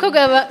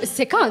 abakobwa ba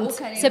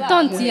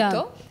 70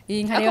 ya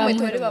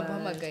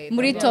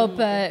muri top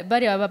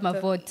bari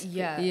abamavote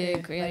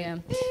yego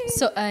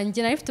so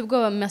njye nari mfite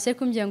ubwoba Merci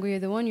kumbwira ngo you're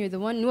the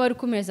one niwe ari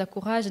kumeza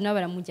courage nawe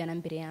baramujyana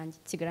mbere yanjye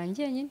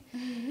kigarangiye nyine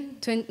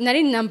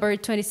nari number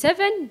 27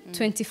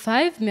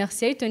 25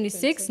 Merci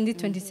 26 ndi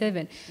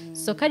 27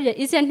 so kariya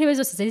izi ntebe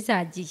zose zari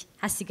zagiye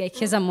hasigaye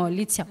Keza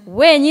Mauritia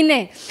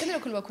wenyine kandi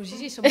ukuntu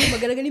bakujijisha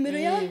bagaragaza nimero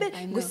ya mbere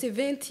ngo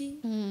 70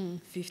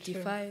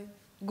 55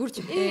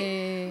 gutyo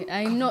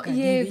I know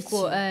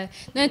yego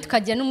none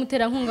tukajya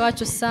n'umuterankunga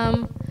wacu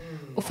Sam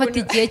ufata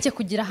igihe cye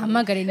kugira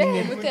hamagare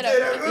nimero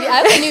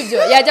ariko nibyo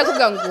yajya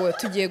kuvuga ngo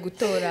tugiye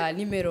gutora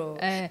nimero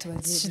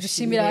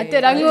dushimira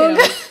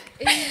abaterankunga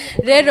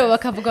rero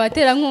bakavuga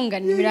abaterankunga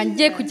nimero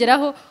ngiye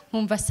kugeraho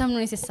nkumva Sam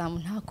none se Sam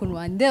nta kuntu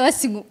wandeba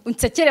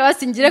unsekere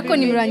basingire ko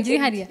nimero ngiye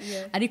hariya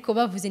ariko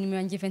bavuze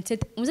nimero ngiye 27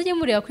 muzajye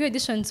mureba kuri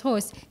auditions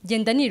hose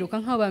genda niruka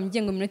nkaho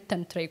bambye ngo minota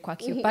 5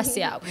 turayikwaka iyo pass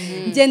yawe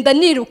genda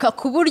niruka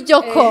ku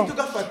buryo ko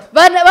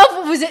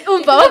bavuze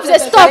bavuze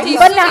stop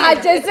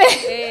banahageze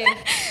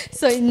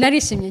so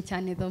narishimye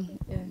cyane do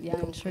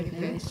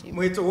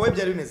Muheto wowe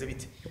byari bimeze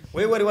bite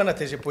wewe wari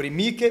wanateje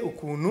polemique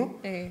ukuntu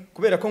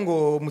kubera ko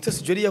ngo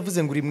Mutesi Jolly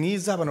yavuze ngo uri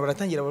mwiza abantu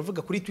baratangira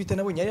bavuga kuri Twitter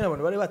nabonye ari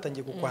abantu bari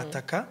batangiye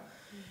kukwataka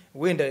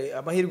wenda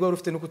amahirwe wari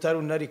ufite no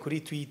kutarunari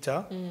kuri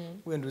Twitter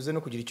wenda uze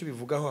no kugira icyo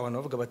bivugaho abantu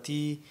bavuga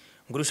bati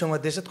ngo rushanwa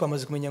deja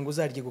twamaze kumenya ngo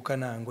uzarye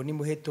gukana ngo ni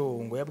Muheto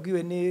ngo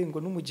yabwiwe ne ngo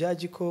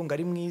n'umujaji ko ngo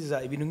ari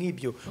mwiza ibintu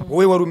nk'ibyo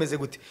wowe wari umeze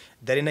gute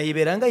dare na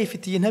yiberanga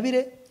yifitiye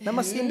intabire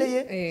n'amasinde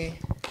ye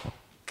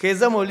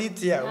Keza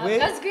Mauritia we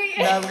nabwazwi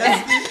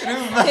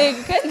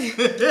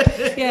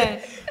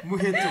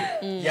Muheto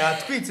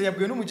yatwitse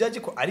yabwiwe n'umujaji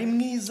ko ari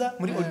mwiza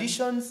muri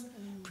auditions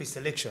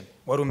pre-selection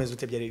wari umeze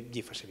ute byari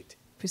byifashe bite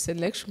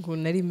pre-selection ngo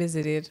nari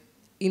meze rero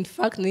in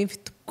fact nari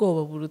mfite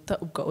ubwoba buruta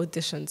ubwa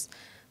auditions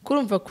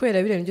kurumva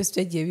kubera biriya byose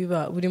byagiye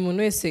biba buri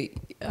muntu wese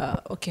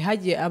okay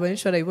hagiye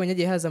abantu barabibonye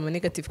hagiye haza ama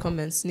negative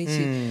comments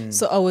niki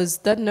so I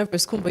was that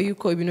nervous kumva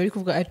yuko ibintu uri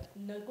kuvuga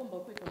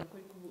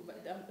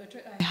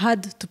I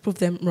had to prove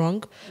them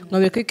wrong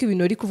nkabeka ko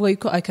ibintu uri kuvuga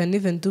yuko I can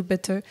even do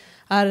better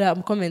ara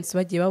mu comments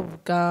bagiye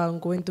bavuga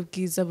ngo wenda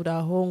ubwiza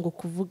buraho ngo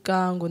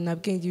kuvuga ngo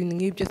nabwenge ibintu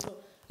nk'ibyo so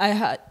I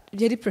had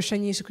yari pressure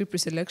nyinshi kuri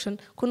pre-selection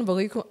ko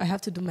numvaga yuko I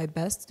have to do my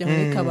best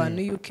cyangwa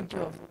abantu yuko ibyo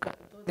bavuga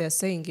they are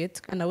saying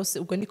it kana bose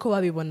ubwo niko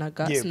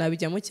babibonaga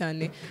sinabijyamo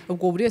cyane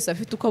ubwo buri wese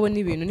afite uko abona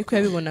ibintu niko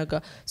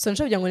yabibonaga so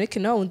nshobora ngo neke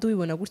nawe undi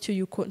ubibona gutyo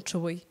yuko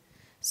nshoboye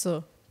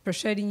so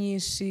pressure ari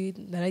nyinshi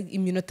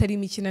iminota ari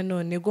mike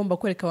nanone ugomba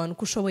kwereka abantu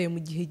ko ushoboye mu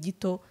gihe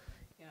gito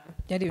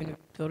byari ibintu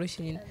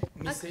byoroshye nyine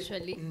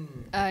actually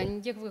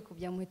ngiye kuvuga ku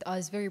bya Muheto I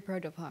was very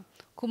proud of her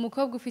ku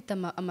mukobwa ufite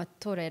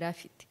amatora yari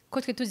afite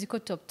ko twe tuzi ko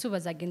top 2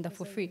 bazagenda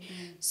for free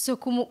so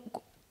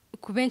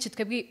ku benshi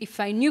twebwe if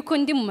I knew ko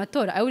ndi mu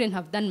matora I wouldn't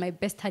have done my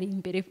best hari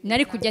imbere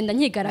nari kugenda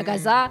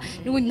nyigaragaza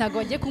n'ubundi ntago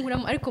bagiye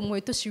kunkuramo ariko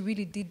Muheto she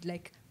really did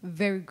like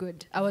very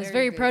good I was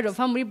very proud of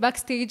her muri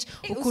backstage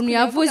ukuntu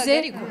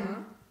yavuze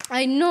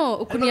I know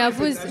ukuntu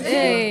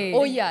yavuze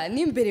oya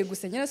n'imbere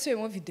gusa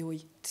nyarasubiyemo video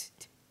ye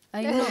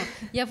I know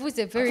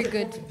yavuze very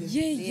good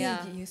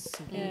yes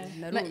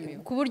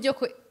ku buryo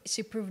ko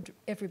she proved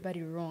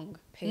everybody wrong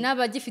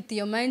n'abagifite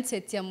iyo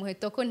mindset ya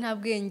Muheto ko nta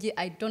bwenge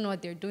I don't know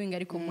what they're doing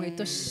ariko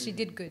Muheto she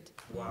did good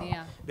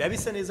biba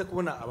bisa neza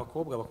kubona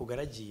abakobwa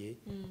bakugaragiye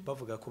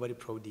bavuga ko bari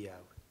proud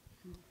yawe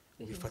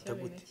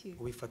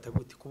ubifata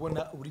gute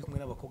kubona uri kumwe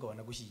n'abakobwa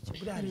banagushyigikiye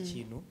buri hari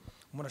ikintu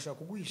umuntu ashaka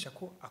kuguhisha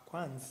ko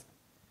akwanze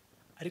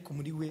ariko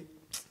muri we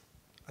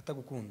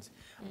atagukunze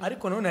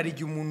ariko none hari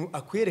igihe umuntu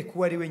akwereka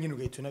uwo ari we nyine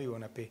ugahita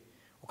unabibona pe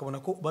ukabona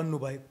ko bano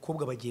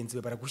bakobwa bagenzi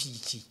be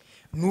baragushyigikiye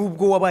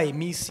nubwo wabaye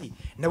Miss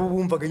nabo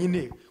bumvaga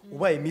nyine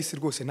ubaye Miss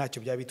rwose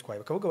ntacyo byabitwaye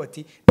bakavuga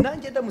bati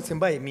nanjye ndamutse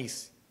mbaye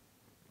Miss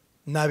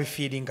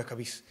nabifiringa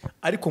kabisa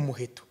ariko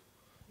Muheto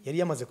yari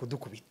yamaze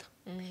kudukubita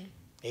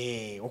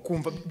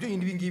ukumva byo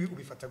ibi ngibi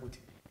ubifata gute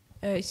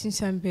ikintu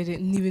cya mbere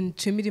ni ibintu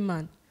nshimira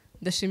Imana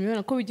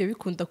ndashimira ko bijya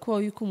bikunda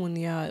ko yuko umuntu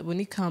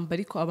yabona ikamba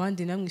ariko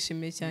abandi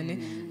namwishimiye cyane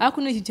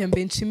ariko n'iki cya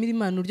mbere nshimira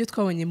Imana uburyo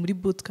twabonye muri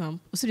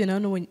bootcamp usibye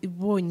nawe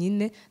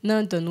bonyine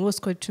n'abandi bantu bose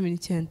kwa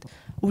 19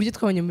 uburyo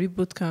twabonye muri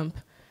bootcamp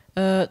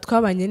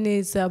twabanye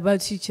neza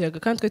bashyikiraga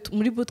kandi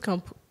muri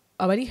bootcamp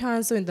abari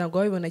hanze wenda ngo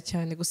babibona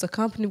cyane gusa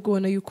camp nibwo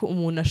ubona yuko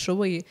umuntu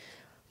ashoboye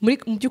mu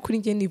by'ukuri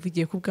njye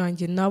nivugiye ku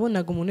bwanjye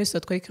nabonaga umuntu wese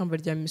watwaye ikamba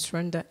rya Miss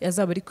Rwanda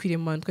yazaba ari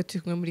kwirema twe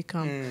turi kumwe muri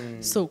camp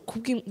so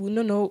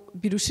noneho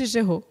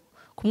birushijeho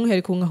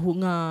kumwihariko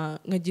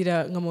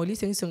nkagira nka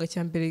Maurice nk'isonga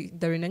cya mbere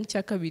Darina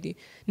nk'icya kabiri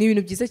ni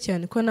ibintu byiza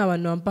cyane ko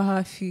n'abantu bamba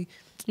hafi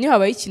niyo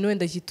habaye ikintu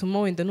wenda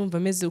gituma wenda numva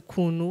ameze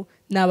ukuntu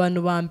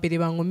n'abantu ba mbere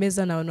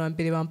bankomeza n'abantu ba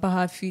mbere bamba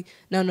hafi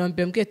n'abantu ba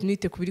mbere mbwiye ati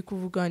nite kubiri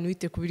kuvuga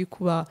nite kubiri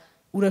kuba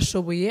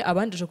urashoboye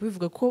abandi je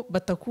kubivuga ko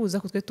batakuza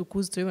ko twe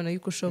tukuzi turibona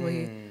yuko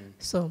ushoboye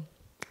so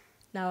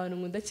n'abantu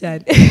nkunda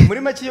cyane muri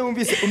make iyo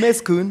wumvise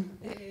umeskun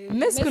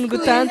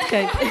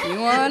gutandukanye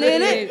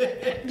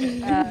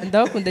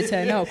ndabakunda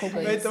cyane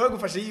n'abakobwa bahita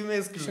bagufasha iyi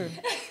umeskun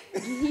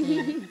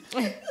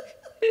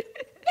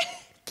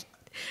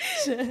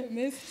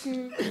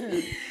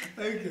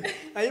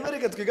hanyuma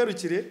reka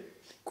twigarukire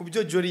ku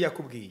byo Jolly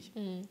yakubwiye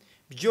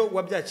byo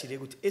wabyakiriye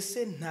gute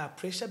ese nta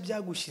pressure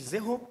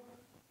byagushizeho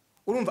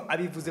urumva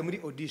abivuze muri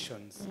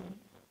auditions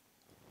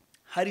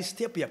hari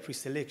step ya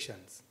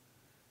pre-selections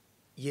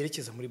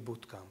yerekeza muri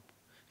bootcamp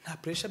nta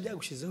pressure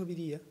byagushizeho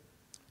biriya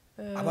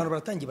abantu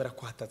baratangiye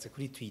barakwatatse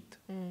kuri Twitter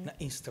na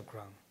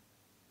Instagram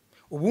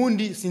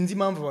ubundi sinzi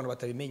impamvu abantu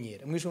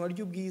batabimenyera mu ishonga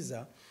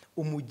ry'ubwiza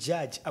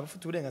umujudge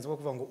abafite uburenganzira bwo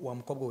kuvuga ngo wa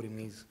mukobwa uri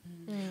mwiza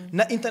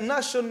na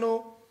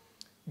international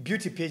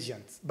beauty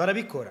pageants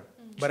barabikora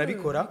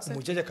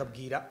umujudge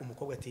akabwira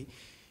umukobwa ati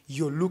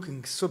you're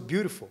looking so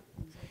beautiful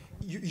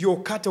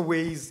your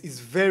cutaways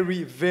is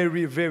very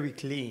very very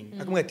clean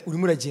akamubwira ati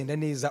urimo uragenda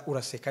neza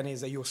uraseka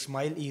neza your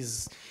smile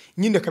is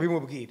nyine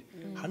akabimubwira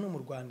hano mu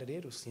Rwanda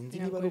rero sinzi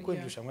niba ari uko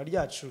irushanwa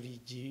ryacu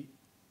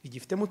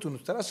rigifitemo utuntu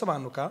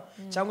tutarasobanuka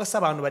cyangwa se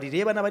abantu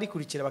barireba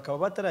n'abarikurikira bakaba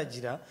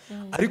bataragira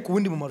ariko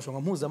ubundi mu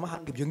marushanwa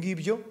mpuzamahanga ibyo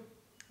ngibyo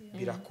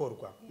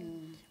birakorwa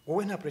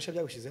wowe nta pressure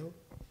byagushizeho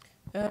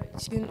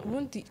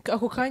ubundi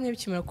ako kanya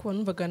bikimara kubona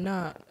numvaga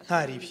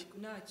nta ribi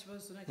nta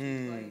kibazo nta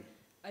kitwaye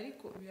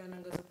ariko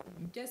biranangaza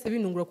byase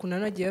binungura kuna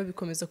nagiye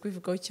babikomeza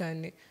kubivugaho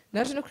cyane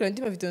naje no kureba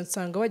indi video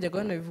nsanga bajyaga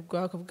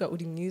banabivuga akavuga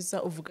uri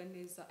mwiza uvuga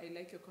neza I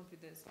like your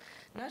confidence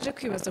naje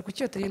kwibaza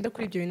kuki batagenda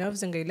kuri ibyo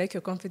binavuze ngo I like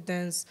your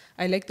confidence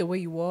I like the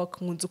way you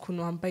walk nkunze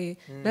ukuntu wambaye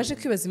naje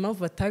kwibaza impamvu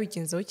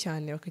batabigenzaho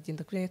cyane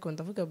bakagenda kuri nyeko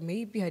ndavuga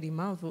maybe hari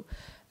impamvu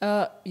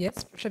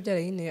yes pressure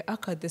byarayine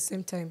at the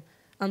same time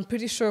I'm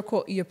pretty sure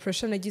ko iyo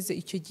pressure nagize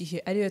icyo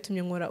gihe ariyo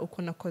yatumye nkora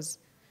uko nakoze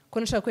ko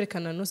nashaka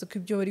kwerekana nose ko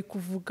ibyo bari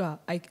kuvuga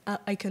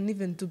I can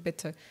even do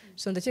better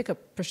so ndakeka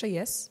pressure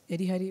yes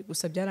yari hari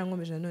gusa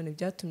byarankomeje none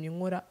byatumye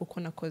nkora uko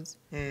nakoze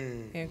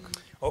yego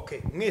okay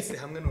mwese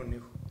hamwe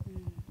noneho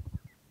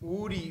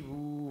uri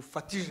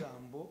bufata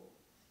ijambo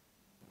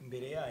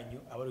imbere yanyu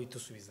abari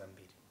witusubiza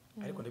mbere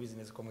ariko ndabizi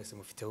neza ko mwese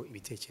mufiteho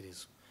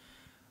ibitekerezo.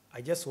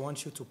 I just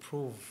want you to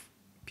prove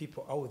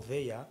people out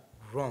there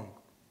wrong.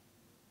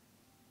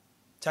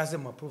 Just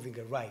them are proving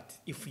it right.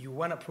 If you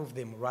want to prove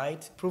them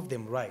right, prove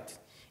them right.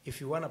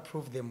 If you want to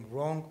prove them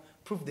wrong,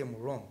 prove them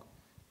wrong.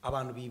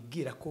 Abantu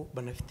bibwira ko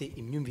banafite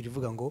imyumvire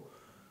ivuga ngo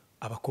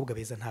abakobwa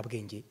beza nta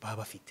bwenge baba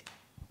bafite.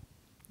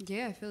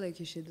 Yeah, I feel like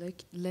you should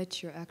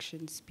let your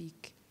actions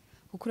speak.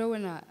 Ukura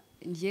wana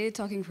ngiye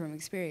talking from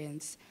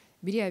experience.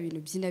 Biriya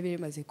bintu byina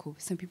biremaze kuba.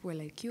 Some people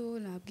were like, yo,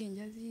 nta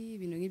bwenge azi,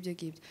 ibintu nk'ibyo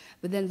ngibyo.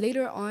 But then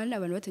later on,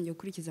 abantu batangiye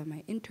gukurikiza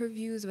my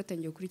interviews,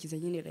 batangiye gukurikiza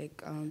nyine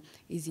like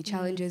easy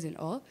challenges and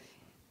all.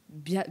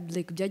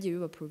 Like byagiye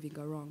biba proving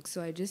a wrong.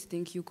 So I just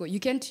think you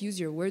can't use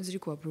your words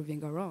ariko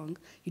proving a wrong.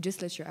 You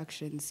just let your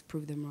actions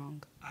prove them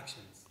wrong.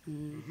 Actions.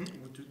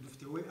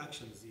 Dufite we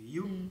actions.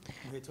 You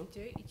muheto.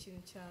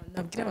 Ikintu cyane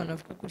nabwira abantu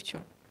bavuga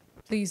gutyo.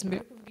 Please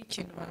mbere kuvuga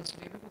ikintu bantu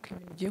urebe ko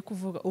ibintu ugiye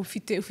kuvuga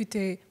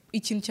ufite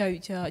ikintu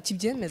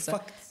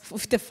kibyemeza.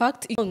 Ufite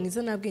fact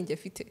mwiza nta bwenge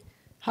afite.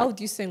 How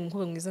do you say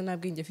ngo mwiza nta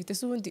bwenge afite?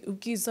 So ubundi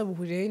ubwiza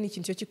buhuriye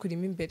n'ikintu cyo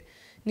kikurimo imbere.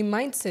 Ni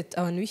mindset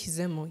abantu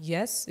bishyizemo.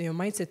 Yes, iyo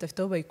mindset afite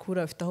aho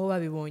bayikura, afite aho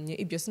babibonye.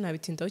 Ibyo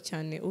sinabitindaho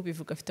cyane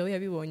ubivuga afite aho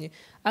yabibonye.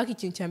 Ariko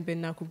ikintu cya mbere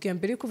nakubwiye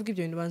mbere yo kuvuga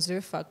ibyo bintu bantu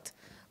urebe fact.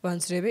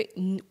 Bantu urebe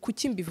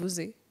kuki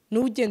mbivuze.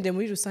 N'ugendeye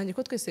muri rusange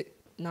ko twese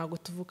nago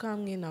tuvuka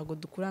hamwe, nago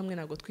dukura hamwe,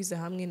 nago twize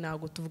hamwe,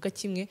 nago tuvuga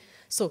kimwe.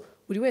 So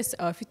buri wese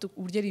aba afite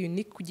uburyo ari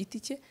unique ku giti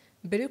cye.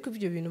 Mbere yuko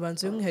ibyo bintu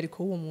bantu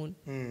umwihariko w'uwo muntu.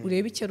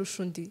 Urebe icyo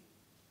arusha undi.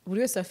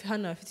 Buri wese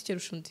hano afite icyo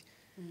arusha undi.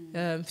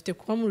 Mfite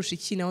kuba murusha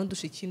iki nawe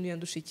ndusha iki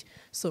n'uyandusha iki.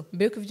 So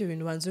mbere yuko ibyo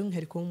bintu bantu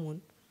umwihariko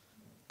w'umuntu.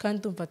 Kandi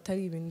ndumva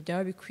atari ibintu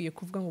byaba bikwiye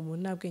kuvuga ngo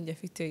umuntu nta bwenge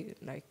afite,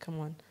 like come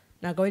on.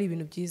 Ntago ari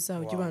ibintu byiza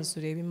ujye ubanza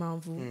urebe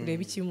impamvu,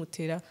 urebe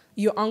ikibimutera.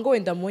 Iyo ango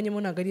wenda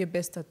mubonyemo ntago ari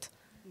best at.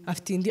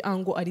 Afite indi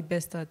ango ari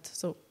best at.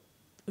 So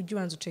ujye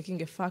ubanza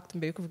checking a fact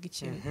mbere yo kuvuga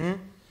ikintu.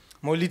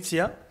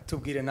 Molitia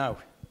tubwire nawe.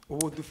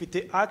 Ubu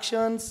dufite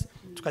actions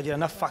tukagira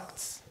na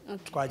facts.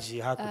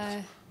 Twagiye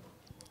hakurya.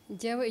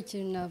 Njyewe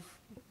ikintu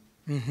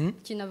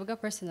navuga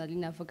personally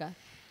navuga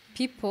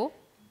people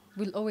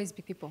will always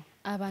be people.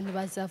 Abantu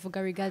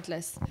bazavuga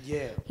regardless.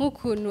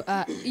 Nk'ukuntu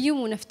iyo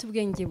umuntu afite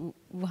ubwenge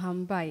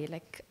buhambaye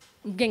like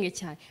ubwenge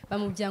cyane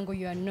bamubwira ngo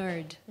you are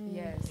nerd.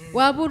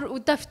 Waba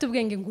udafite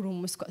ubwenge ngo uri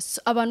umuswa.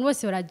 Abantu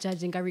bose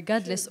barajudginga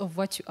regardless of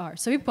what you are.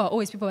 So people are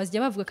always people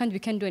bazijya bavuga kandi we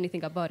can't do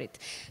anything about it.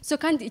 So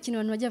kandi ikintu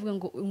abantu bajya bavuga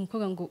ngo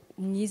umukobwa ngo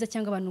mwiza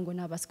cyangwa abantu ngo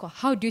nabaswa.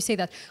 How do you say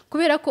that?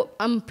 Kubera ko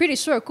I'm pretty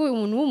sure ko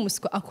umuntu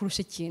w'umuswa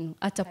akurusha ikintu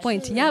at a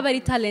point. Yaba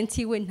ari talent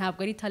yiwe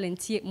ntabwo ari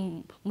talent ye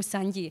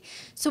musangiye.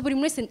 So buri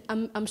mwese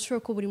I'm sure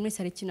ko buri mwese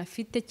ari ikintu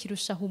afite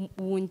kirusha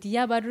uwundi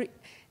yaba ari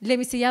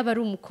yaba ari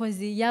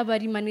umukozi yaba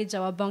ari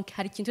manager wa bank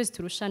hari ikintu cyose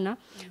turushana.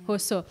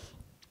 So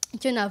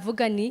icyo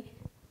navuga ni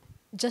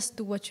just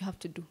do what you have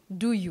to do.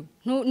 Do you.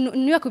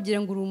 Niyo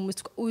akubwira ngo uri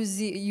umuswa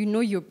uzi you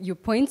know your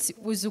points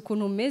uzi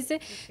ukuntu umeze.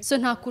 So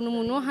nta kuntu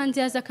umuntu wo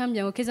hanze yaza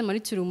akambwira ngo keza mari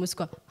turi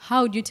umuswa.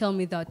 How do you tell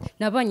me that?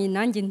 Nabanye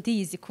nanjye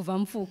ndizi kuva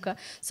mvuka.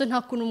 So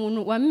nta kuntu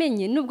umuntu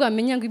wamenye nubwo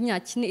wamenya ngo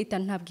imyaka ine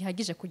itanu ntabwo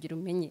ihagije kugira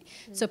umenye.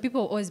 So people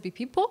will always be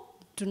people.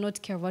 Do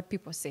not care what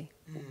people say.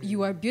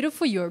 You are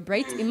beautiful, you are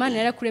bright. Imana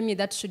yarakuremye,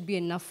 that should be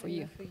enough for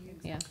you.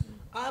 Yeah.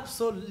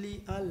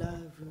 Absolutely, I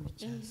love you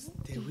just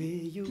the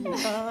way you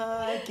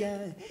are,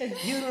 girl.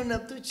 You don't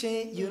have to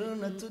change, you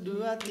don't have to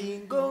do a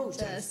thing. Go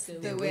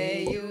just the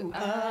way you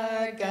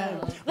are,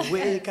 girl.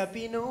 Wake up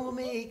in no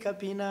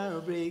makeup, in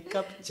a break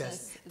up.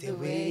 Just the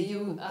way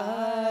you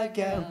are,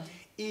 girl.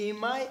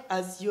 Am I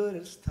as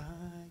your star,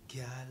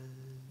 girl?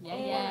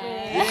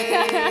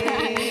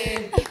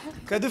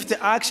 Kandi dufite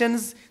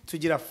actions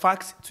tugira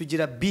facts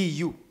tugira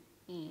BU.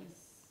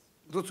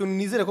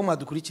 Nizere ko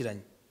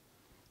mwadukurikiranye.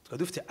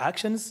 Dufite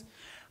actions,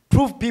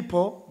 prove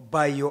people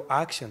by your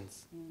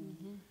actions.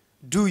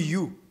 Do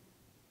you.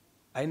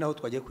 Ari naho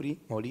twagiye kuri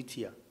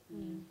Molitia.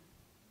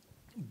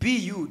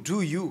 BU,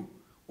 do you.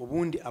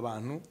 Ubundi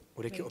abantu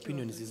ureke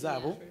opinions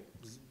zabo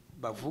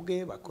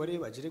bavuge bakore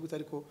bagire gute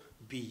ariko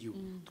BU.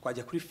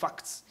 Twajya kuri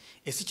facts.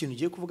 Ese ikintu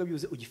ugiye kuvuga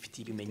byuze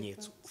ugifitiye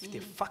ibimenyetso. Ufite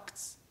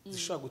facts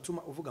zishobora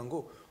gutuma uvuga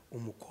ngo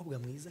umukobwa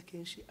mwiza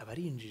kenshi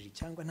abarinjiri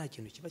cyangwa nta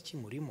kintu kiba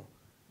kimurimo.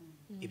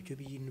 Ibyo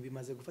bintu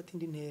bimaze gufata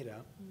indi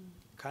ntera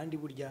kandi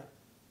burya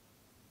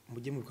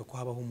mujye mwibuka ko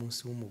habaho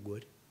umunsi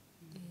w'umugore.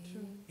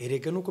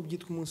 Erega nuko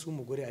byitwa umunsi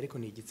w'umugore ariko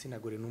ni igitsina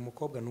gore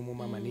n'umukobwa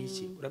n'umumama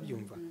n'iki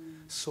urabyumva.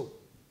 So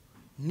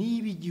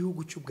niba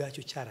igihugu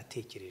cy'ubwacyo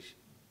cyaratekereje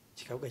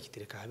kikavuga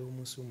kitereka habe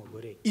umunsi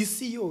w'umugore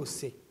isi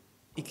yose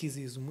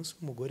ikizihiza umunsi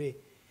w'umugore,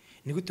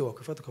 ni gute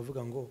wakwifata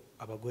ukavuga ngo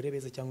abagore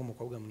beza cyangwa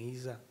umukobwa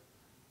mwiza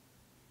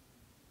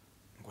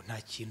ngo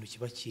nta kintu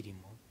kiba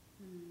kirimo?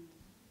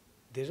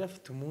 Deja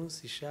afite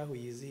umunsi shahu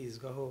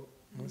yizihizwaho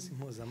umunsi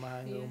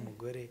mpuzamahanga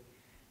w'umugore,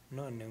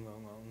 none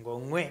ngo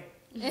nkwe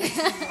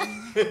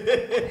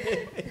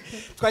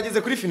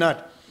twageze kuri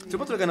final.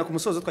 Turimo turagana ku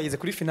musozo, twageze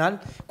kuri final.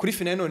 Kuri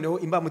final noneho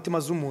imbamutima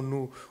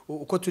z'umuntu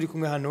uko turi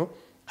kumwe hano,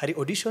 hari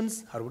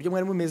auditions, hari uburyo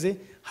mwari mumeze,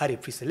 hari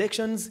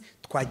pre-selections,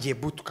 twagiye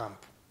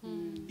bootcamp.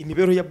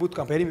 imibereho ya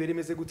bootcamp yari imibereho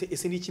imeze gute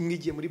ese ni iki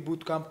mwigiye muri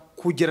bootcamp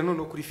kugera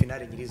noneho kuri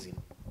finale nyirizina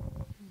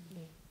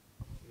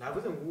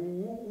navuze ngo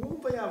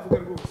wumva yavuga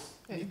rwose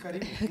ni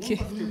karibu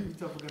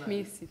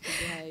Miss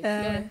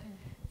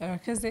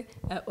arakaze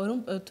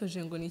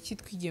utoje ngo ni iki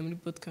twigiye muri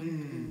bootcamp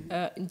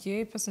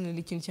ngiye personally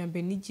ikintu cya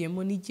mbere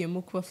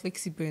nigiyemo kuba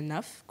flexible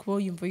enough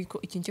kuba yumva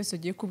yuko ikintu cyose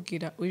ugiye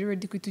kubwira uri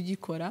ready kwita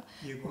ugikora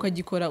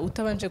ukagikora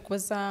utabanje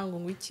kubaza ngo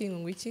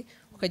ngwiki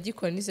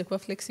ukagikora nize kuba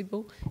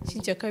flexible.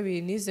 Ikintu cya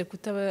kabiri nize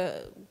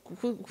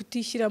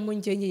kutishyiramo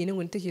njye nyine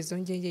ngo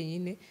nitekerezeho njye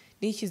nyine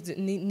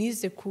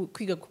nize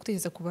kwiga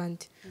gutekereza ku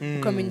bandi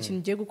ukamenya ikintu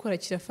ugiye gukora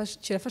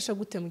kirafasha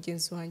gute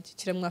mugenzi wanjye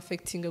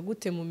kiramwafectinga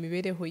gute mu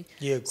mibereho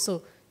ye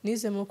so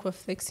nizemo kuba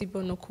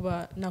flexible no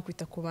kuba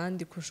nakwita ku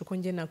bandi kurusha uko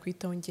njye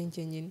nakwitaho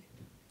njye nyine.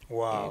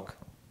 Wow.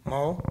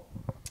 Mao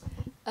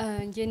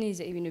njye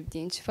nize ibintu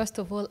byinshi. First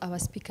of all aba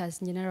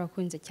speakers njye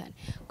narabakunze cyane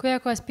kubera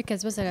ko aba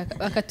speakers bazaga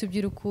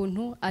bakatubwira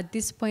ukuntu at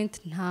this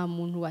point nta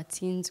muntu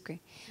watsinzwe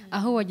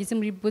aho wagize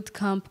muri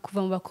bootcamp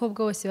kuva mu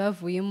bakobwa bose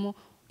bavuyemo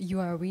you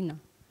are a winner.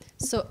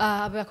 So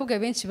abakobwa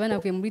benshi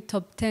banavuye muri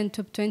top 10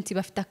 top 20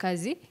 bafite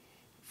akazi.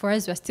 For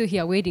us, we are still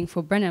here waiting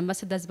for brand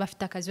ambassadors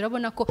bafite akazi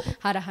urabona ko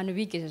hari ahantu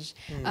bigejeje.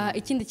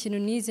 Ikindi kintu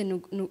nize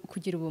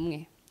kugira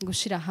ubumwe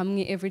gushira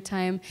hamwe every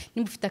time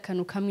nimba ufite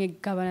akantu kamwe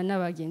gabana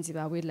n'abagenzi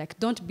bawe like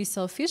don't be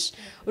selfish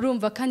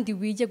urumva kandi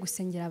wige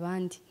gusengera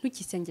abandi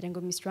ntukisengere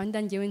ngo Miss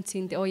Rwanda ngewe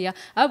nsinde oya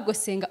ahubwo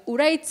senga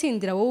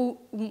urayitsindira wowe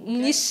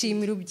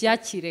umwishimira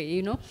ubyakire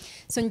you know.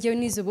 So ngewe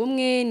nize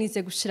ubumwe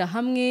nize gushira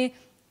hamwe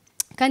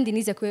kandi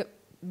nize ku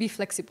be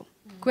flexible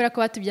kubera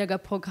ko batubyaga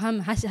program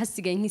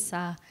hasigaye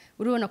nk'isaha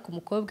urabona ku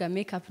mukobwa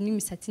makeup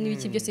n'imisatsi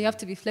n'ibiki byose you have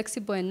to be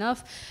flexible enough.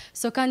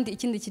 So kandi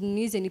ikindi kintu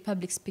nize ni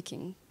public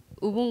speaking.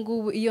 Ubu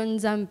ngubu iyo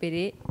nza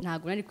mbere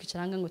ntabwo nari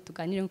kwicaranga ngo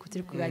tuganire nko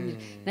turi kuganira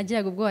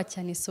nagiraga ubwoba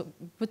cyane. So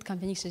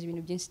bootcamp yanyigishije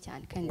ibintu byinshi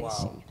cyane kandi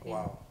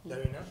ndashimira.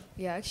 Darina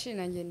yeah actually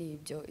nanjye ni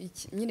ibyo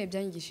nyine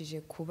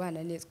byanyigishije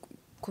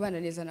kubana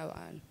neza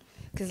n'abantu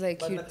because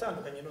like you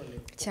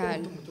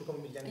cyane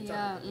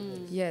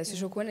yes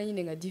ushobora kubona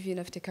nyine nka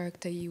Divine afite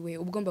character yiwe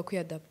ugomba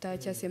kuyadapta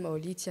cyangwa se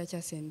Mauritia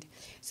cyangwa se ndi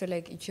so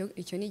like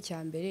icyo ni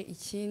icyambere.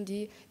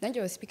 Ikindi nanjye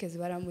aba speakers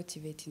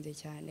baramotivatinze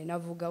cyane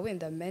navuga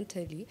wenda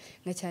mentally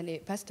nka cyane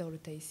Pastor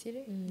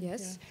Rutayisire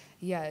yes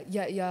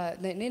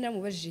nari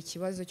namubajije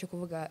ikibazo cyo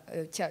kuvuga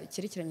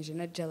cyerekeranyije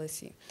na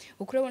jealousy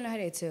uko urabona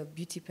haretse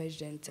beauty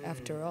pageant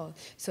after all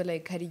so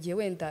like hari igihe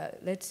wenda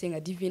let's say nka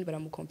Divine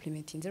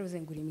baramucomplimentinze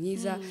bavuze ngo uri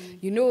mwiza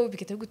you know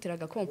bikita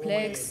guteraga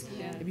complex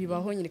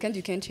bibaho nyine kandi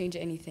you can't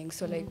change anything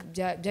so like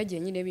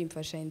byagiye nyine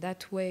bimfasha in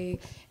that way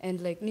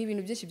and like ni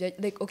ibintu byinshi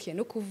like okay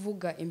no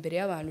kuvuga imbere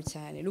y'abantu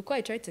cyane nuko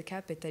I tried to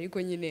cap it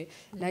ariko nyine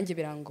nanjye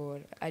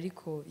birangora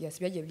ariko yes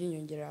byagiye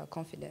byinyongera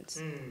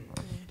confidence.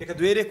 Reka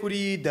duhere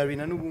kuri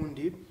Darina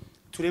n'ubundi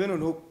turebe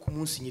noneho ku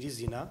munsi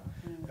nyirizina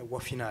wa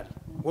finale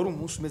wari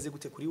umunsi umeze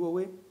gute kuri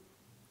wowe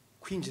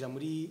kwinjira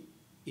muri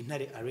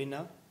Intare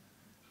Arena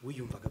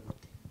wiyumvaga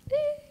gute?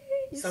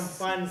 Some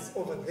fans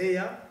over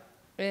there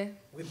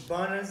with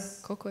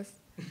banners Kokos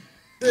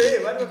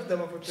bari bafite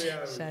amafoto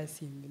yawe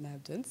shasimbi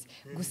nabyonse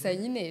gusa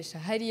nyine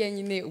hariya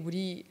nyine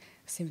uburi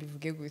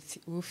simbivuge gute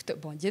ufite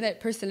bon je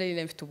personally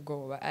left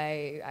ubwoba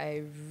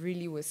I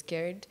really was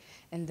scared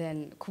and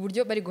then ku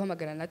buryo bari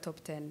guhamagara na top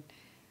 10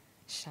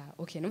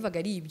 okay numvaga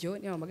ari ibyo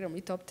niba hamagara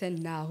muri top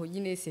 10 naho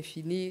nyine c'est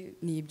fini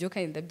ni ibyo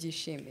kandi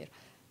ndabyishimira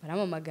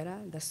baramamagara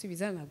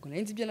ndasubiza ntabwo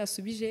nari ibyo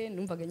nasubije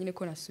numvaga nyine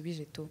ko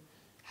nasubije to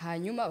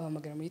hanyuma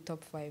bahamagara muri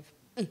top 5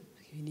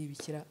 ibi ni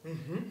bikira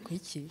ku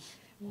iki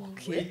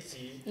okay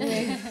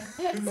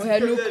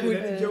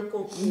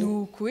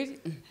nukuri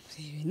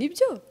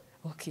nibyo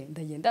okay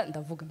ndagenda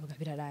ndavuga ngo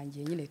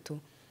birarangiye nyine to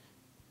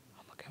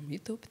amagara muri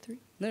top 3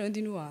 none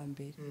ndi n'uwa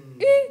mbere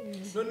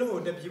noneho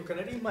ndabyibuka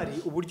nari mari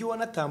uburyo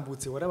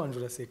wanatambutse warabanje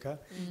uraseka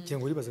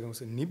cyangwa uribazaga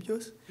ngo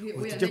nibyo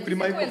utije kuri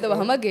mic wenda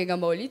bahamagaye nka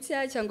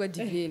Mauritia cyangwa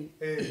Divine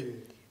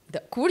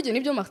ku buryo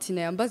nibyo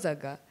Martina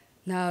yambazaga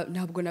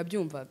ntabwo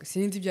nabyumvaga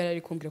sinzi ibyo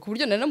yari kumbwira ku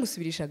buryo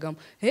nanamusubirishagamo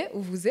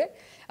uvuze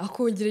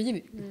akongera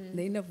nyine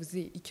nari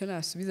navuze icyo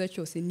nasubiza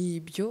cyose ni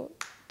ibyo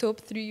top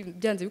 3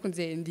 byanze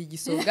bikunze ndi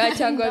gisoga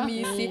cyangwa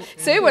misi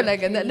so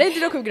bibonaga nari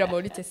no kubwira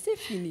Mauritia c'est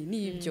fini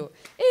ni ibyo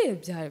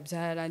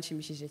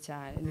byaranshimishije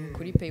cyane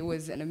kuri pay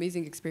was an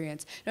amazing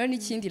experience. None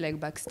ikindi like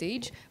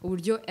backstage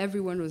uburyo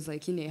everyone was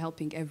like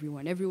helping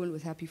everyone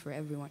was happy for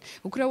everyone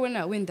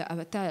ukurabona wenda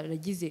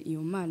abataragize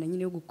iyo mana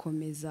nyine yo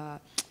gukomeza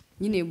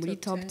nyine muri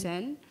top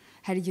 10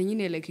 hari igihe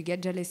nyine like you get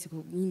jealous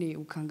nyine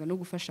ukanga no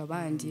gufasha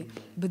abandi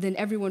but then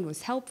everyone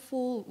was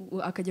helpful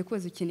akajya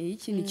kubaza ukeneye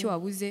iki nicyo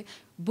wabuze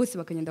bose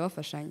bakagenda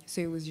bafashanya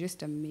so it was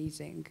just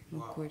amazing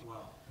nukuri.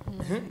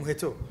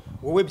 Muheto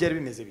wowe byari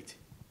bimeze bite?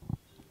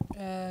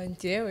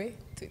 Njyewe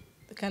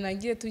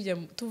kanagiye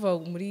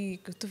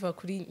tuva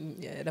kuri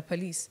La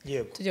Police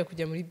tujya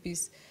kujya muri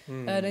bus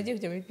nagiye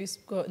kujya muri bus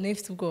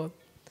nifite ubwoba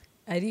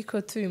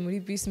ariko turi muri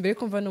bus mbere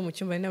kumva no mu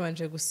cyumba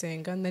nabanje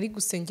gusenga nari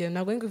gusengera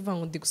ntabwo ndi kuvuga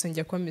ngo ndi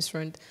gusengera kwa Miss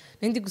Rwanda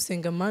ndi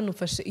gusenga man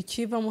ufashe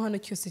ikivamo hano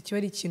cyose kiba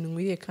ari ikintu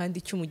ngwiriye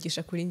kandi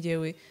cyumugisha kuri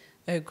njyewe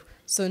ego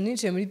so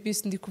ninjiye muri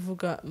bisi ndi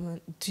kuvuga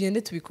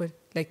tugende tubikore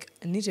like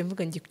ninjiye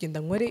mvuga ngiye kugenda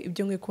nkore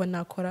ibyo nkwiye kuba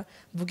nakora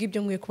mvuga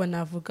ibyo nkwiye kuba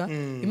navuga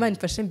Imana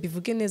ifashe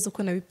mbivuge neza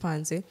uko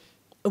nabipanze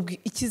ubwo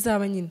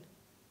ikizaba nyine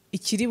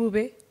ikiri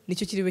bube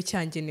nicyo kiri bube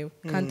cyangenewe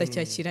kandi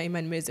acyakira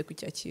Imana imereze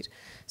kucyakira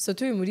so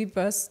turi muri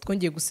bus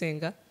twongeye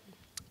gusenga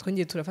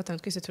twongeye turafatana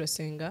twese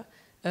turasenga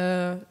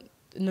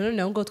none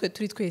naho ngo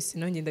turi twese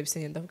naho ngenda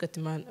bisenge ndavuga ati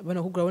Imana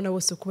bana kugura abona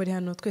bose uko bari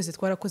hano twese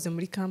twarakoze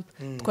muri camp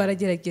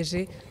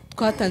twaragerageje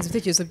twatanze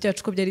ibitekerezo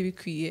byacu ko byari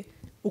bikwiye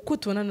uko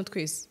tubona no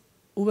twese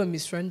uba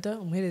Miss Rwanda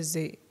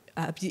umuhereze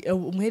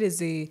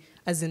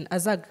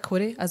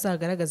azagakore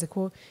azagaragaze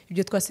ko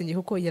ibyo twasengeye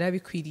koko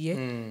yarabikwiriye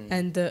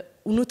and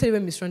unutari we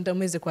Miss Rwanda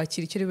umeze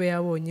kwakira icyo ribe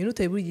yabonye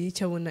unutari buri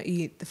icyo abona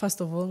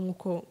first of all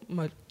nkuko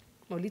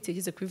Mauritius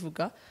yagize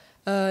kubivuga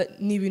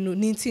ni ibintu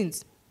ni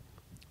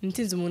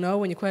intsinzi umuntu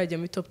wabonye ko yajya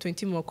muri top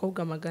 20 mu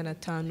bakobwa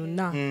 500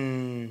 na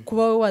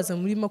kuba we waza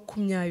muri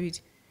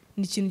 20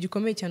 ni ikintu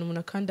gikomeye cyane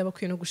umuntu kandi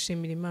abakwiye no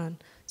gushimira Imana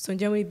so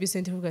njya muri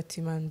business ivuga ati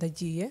Imana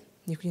ndagiye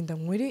ni kugenda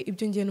nkuri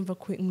ibyo ngiye numva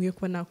ko nkwiye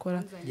kuba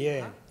nakora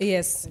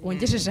yes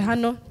wongesheje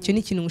hano cyo ni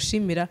ikintu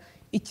ngushimira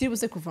ikiri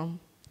buze kuvamo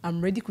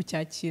I'm ready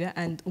kucyakira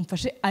and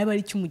umfashe aba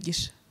ari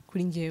cyumugisha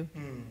kuri ngewe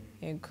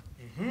yego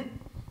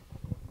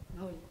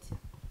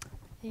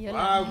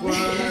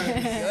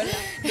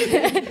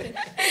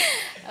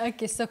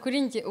Okay, so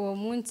kuri nge uwo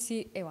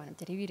munsi wana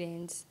byari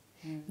birenze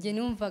nge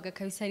numvaga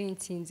kabisa ari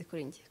intsinzi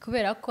kuri nge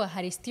kubera ko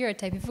hari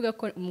stereotype ivuga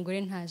ko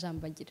umugore nta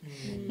jambo agira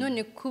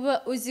none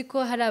kuba uzi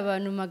ko hari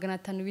abantu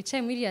 500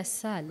 bicaye muri ya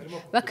salle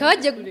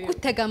bakabajye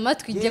gutega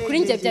amatwi nge kuri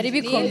nge byari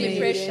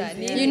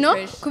bikomeye you know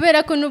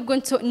kubera ko nubwo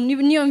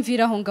niyo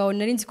mvira aho ngaho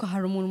nari nzi ko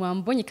hari umuntu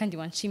wambonye kandi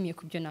wanshimiye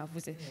kubyo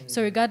navuze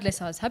so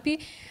regardless I was happy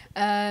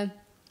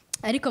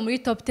ariko muri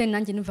top 10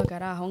 nanjye numvaga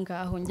ari aho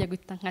ngaho ngiye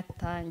guhita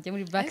nkatange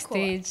muri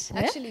backstage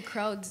actually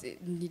crowds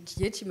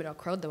yechimira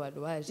crowd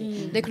abantu baje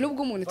like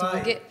nubwo umuntu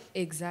tuvuge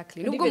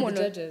exactly nubwo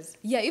umuntu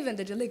yeah even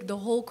like the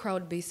whole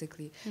crowd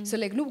basically so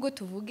like nubwo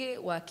tuvuge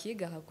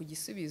wakiga ku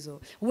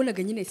gisubizo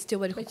ubonaga nyine still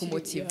bari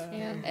kukumotiva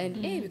and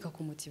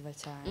bikakumotiva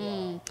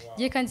cyane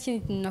je kandi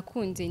ikintu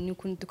nakunze ni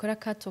ukuntu dukora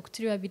ka talk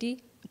turi babiri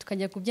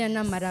tukajya kubyana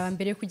n'amaraba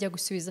mbere yo kujya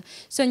gusubiza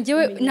so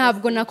ngewe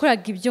ntabwo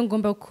nakoraga ibyo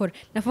ngomba gukora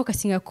na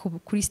focusinga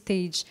kuri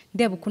stage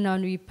ndeba ukuntu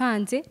abantu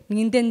bipanze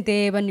mwinde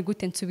ndeba ni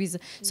gute nsubiza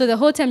so the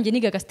whole time nge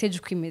nigaga stage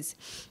kwimeze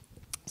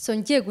so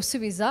ngiye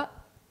gusubiza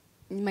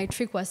my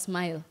trick was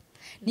smile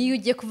niyo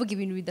ugiye kuvuga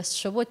ibintu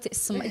bidashobotse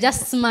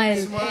just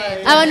smile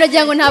abantu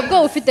bagira ngo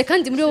ntabwo ufite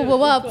kandi muri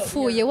ubu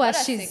wapfuye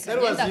washize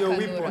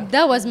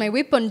that was my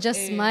weapon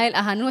just smile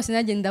ahantu hose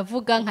nagenda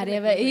ndavuga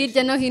nkareba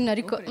hirya no hino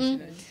ariko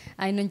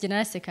nge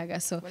narasekaga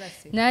so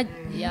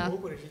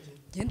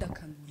genda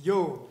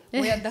kanura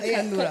oya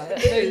ndakanura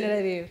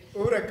narareba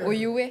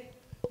uyu we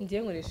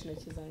ngiye nkoresha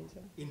intoki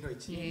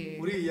zanjye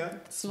uriya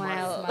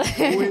smile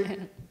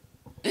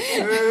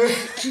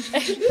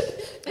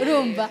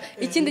urumva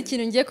ikindi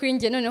kintu ngiye kuri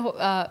nge noneho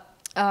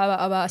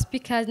aba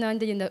speakers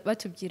n'abandi genda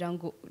batubwira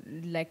ngo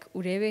like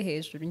urebe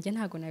hejuru nge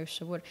ntago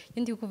nabishobora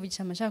ndi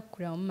kuvugisha amashaka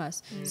kureba mu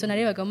maso so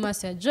narebaga mu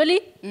maso ya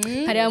Jolly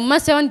hareba mu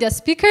maso y'abandi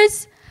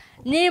speakers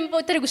nimba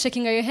utari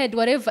gushakinga your head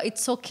whatever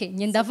it's okay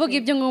nge ndavuga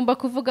ibyo ngomba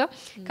kuvuga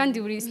kandi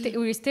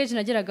uri stage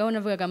nageragaho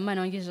navugaga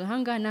Mana wangeje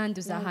hanga nandi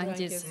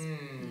uzahangeza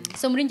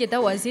so muri nge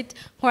that was it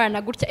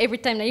nkorana gutya every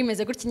time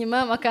narimeze gutya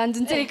nyuma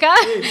makanzu nzirika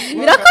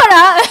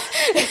birakora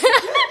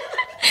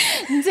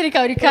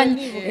nzirika uri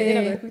kanye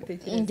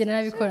nge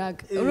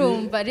narabikoraga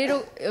urumva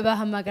rero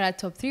bahamagara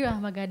top 3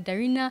 bahamagara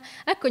Darina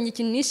ariko nge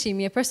ikintu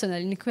nishimiye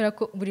personally ni kubera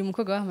ko buri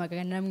mukobwa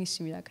bahamagara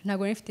naramwishimiraga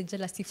ntago nifite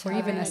jealousy for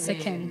even a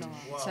second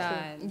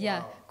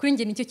yeah kuri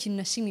nge nicyo kintu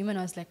nashimiye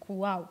Imana was like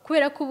wow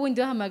kubera ko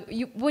ubundi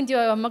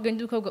bahamagara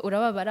ndi mukobwa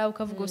urababara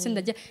ukavuga ubuse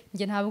ndajya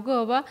nge nta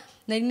bwoba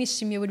nari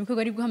nishimiye buri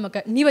mukobwa ari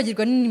guhamagara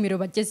nibagirwa n'inimero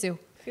bagezeho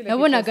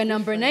nabonaga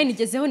number 9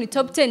 igezeho ni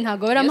top 10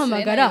 ntago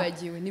barampamagara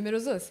bagiwe nimero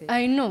zose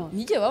I know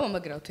nige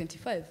bamamagara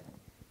 25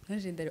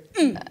 nagendera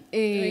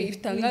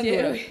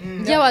itanganura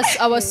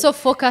I was so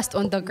focused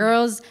on the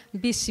girls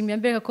bishimiye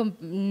mbere ko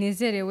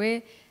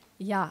nezerewe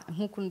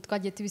nkuko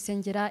twagiye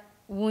tubisengera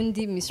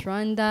ubundi Miss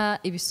Rwanda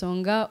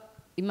ibisonga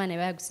Imana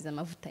yabagusiza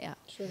amavuta yawe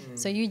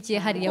so yugiye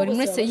hari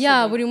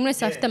buri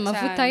mwese afite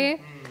amavuta ye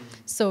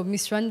so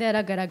Miss Rwanda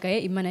yaragaragaye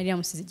Imana yari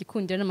yamusize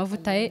igikundiro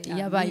n'amavuta ye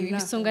yabaye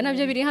ibisonga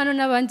nabyo biri hano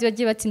n'abandi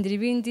bagiye batsindira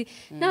ibindi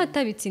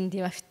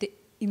n'abatabitsindiye bafite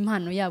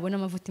impano yabo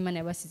n'amavuta Imana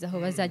yabasizaho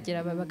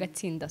bazagera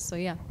bagatsinda so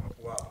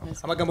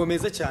amagambo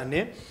meza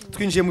cyane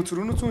twinjiye mu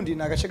turu n'utundi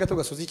nagace gato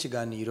gasoza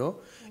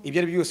ikiganiro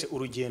ibyo ari byose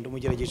urugendo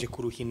mugerageje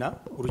kuruhina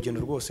urugendo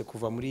rwose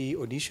kuva muri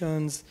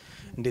auditions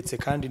ndetse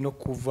kandi no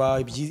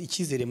kuva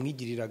ikizere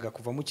mwigiriraga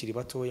kuva mukiri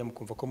batoya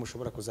mukumva ko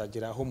mushobora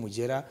kuzagera aho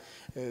mugera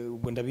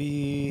ubwo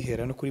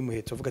ndabihera no kuri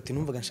muheto avuga ati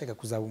numvaga nshaka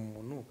kuzaba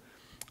umuntu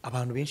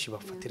abantu benshi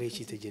bafatira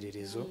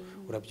icyitegererezo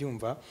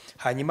urabyumva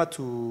hanyuma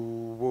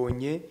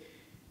tubonye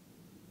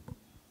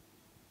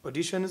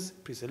auditions,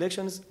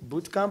 pre-selections,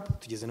 bootcamp,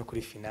 tugeze no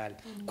kuri finale.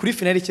 Kuri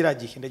finale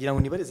kiragiye ndagira ngo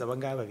nibariza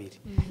abangaba babiri.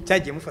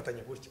 Cyagiye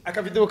mufatanya gutya.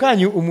 Akavideo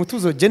kanyu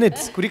umutuzo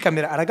Janet kuri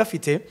kamera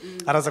aragafite,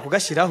 araza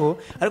kugashiraho,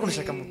 ariko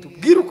ndashaka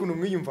mutubwira ukuntu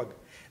mwiyumvaga.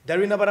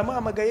 Darina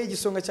baramuhamagaye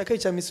igisonga cya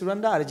cya Miss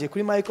Rwanda aragiye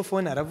kuri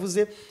microphone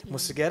aravuze,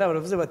 musigaye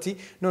baravuze bati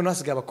none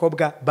hasigaye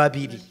abakobwa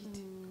babiri.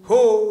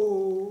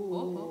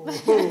 Ho!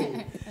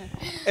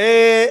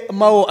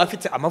 Mao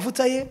afite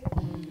amavuta ye,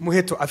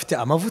 Muheto afite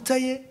amavuta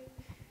ye.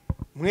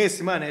 Mwese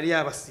Imana yari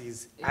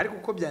yabasize ariko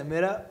uko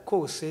byamera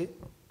kose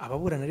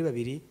ababurana ari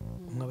babiri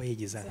umwe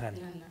abayigeza nkana.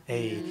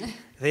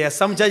 There are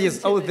some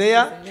judges out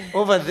there,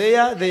 over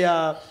there, they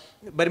are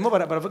barimo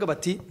baravuga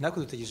bati nako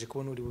dutegereje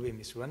kubona uri bube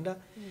Miss Rwanda.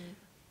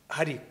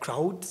 Hari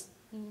crowd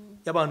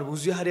y'abantu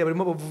buzuye hari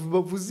barimo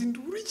bavuza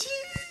induru iki.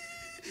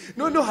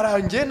 No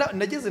harangiye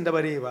nageze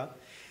ndabareba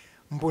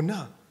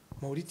mbona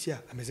Mauritia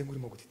ameze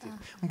nk'urimo gutitira.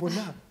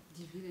 Mbona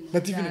na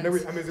Divine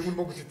nawe ameze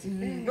nk'urimo gutitira.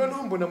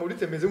 No mbona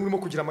Mauritia ameze nk'urimo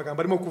kugira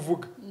amagambo arimo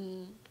kuvuga.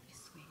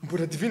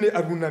 Mbona Divine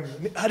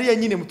arunamye. Hariya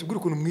nyine mutubwira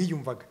ukuntu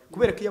mwiyumvaga.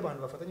 Kubera ko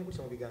abantu bafatanye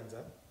gutya mu biganza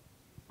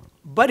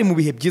bari mu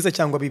bihe byiza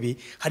cyangwa bibi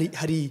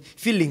hari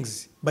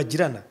feelings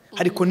bagirana.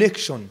 Hari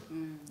connection.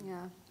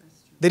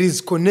 There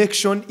is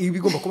connection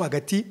ibigomba kuba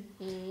hagati.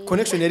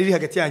 Connection yari iri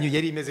hagati yanyu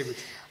yari imeze gute?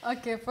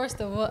 Okay,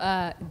 first of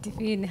all,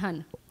 Divine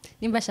hano.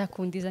 Nimba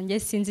shakundiza nge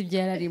sinzi ibyo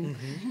yararimo.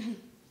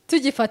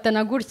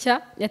 Tugifatana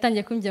gutya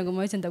yatangiye kumbwira ngo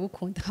Maurice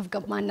ndagukunda akavuga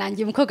mana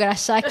nanjye umukobwa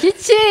arashaka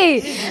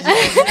iki?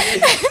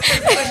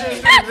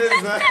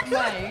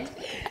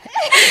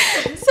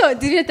 So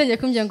Divine yatangiye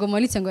kumbwira ngo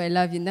Maurice ngo I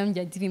love you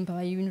ndambya Divine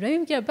mbabaye ibintu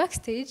urabimbwira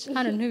backstage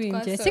hano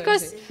ntubimbwire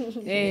sikose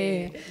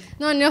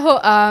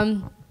noneho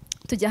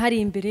tujya hari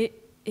imbere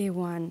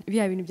A1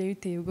 biya bintu byari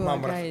biteye ubwoba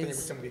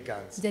guys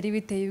byari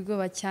biteye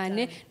ubwoba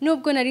cyane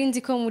nubwo nari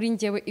nzi ko muri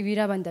ngewe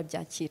ibiraba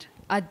ndabyakira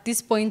at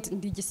this point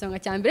ndi gisonga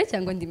cya mbere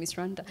cyangwa ndi Miss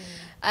Rwanda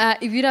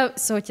ibira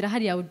sohokera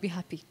hari I would be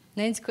happy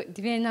nanzi ko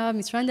Divine na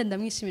Miss Rwanda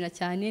ndamwishimira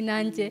cyane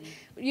nanjye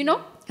you know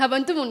haba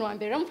ndi umuntu wa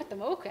mbere ramufata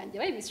amaboko yanjye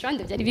bari Miss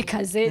Rwanda byari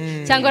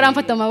bikaze cyangwa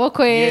ramufata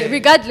amaboko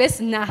regardless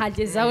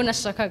nahagezaho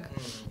nashakaga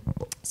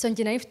so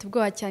nge nari mfite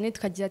ubwoba cyane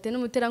tukagira ate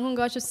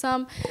n'umuterankunga wacu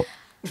Sam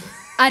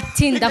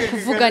atinda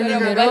kuvuga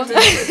nimero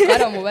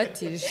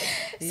twaramubatije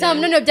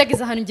Sam none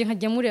byageze ahantu nge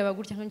nkajya mureba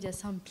gutya nkongira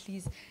Sam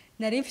please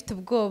nari mfite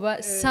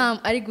ubwoba Sam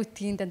ari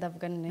gutinda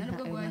ndavuga none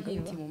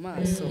mu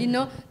maso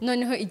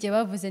noneho igihe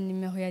bavuze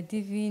nimero ya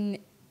Divine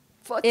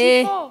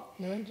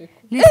 44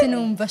 nese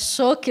numva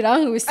shock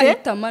irankubise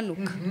ahita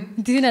amanuka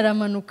Divine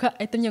aramanuka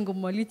ahita ngo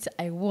Maurice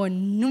I won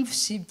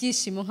numvise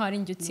ibyishimo nk'ari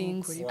njye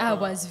utsinze I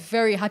was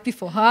very happy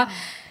for her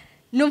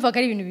numvaga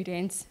ari ibintu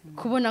birenze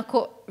kubona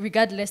ko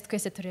regardless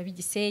twese tureba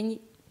igisenyi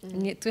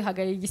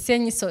tuhagariye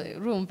igisenyi so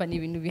urumva ni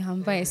ibintu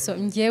bihambaye so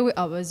ngewe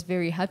I was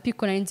very happy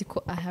ko nari nzi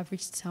ko I have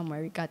reached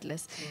somewhere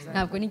regardless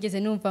ntabwo nigeze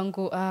numva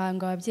ngo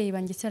ababyeyi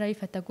banjye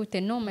sarabifata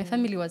gute no my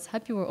family was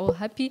happy we're all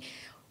happy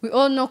we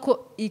all know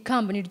ko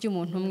ikamba ni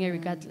ry'umuntu umwe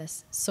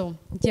regardless so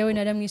ngewe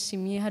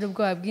naramwishimiye hari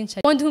ubwoba bwinshi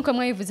bond nkuko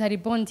mwabivuze hari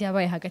bond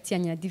yabaye hagati ya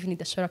nyina Divine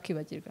idashobora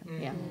kwibagirwa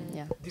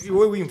Divine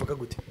wowe wiyumvaga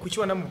gute kuki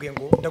wanamubwiye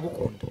ngo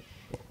ndagukunda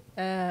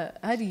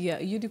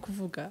hariya iyo uri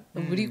kuvuga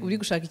uri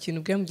gushaka ikintu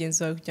ubwiye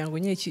mugenzi wawe kugira ngo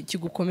nyine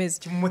kigukomeze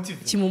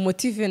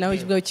kimumotive nawe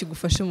ubwawe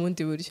kigufashe mu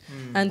bundi buryo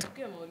and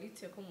kubwira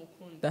Maurice ko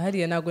mukunda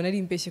hariya ntabwo nari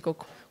imbeshye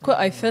koko ko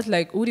I felt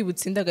like uri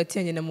butsinda hagati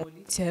yanjye na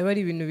Maurice yaba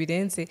ari ibintu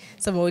birenze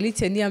so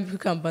Maurice niyambika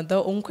ikamba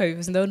ndaho nk'uko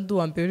yabivuze ndaho ndi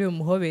uwa mbere uri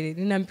umuhobere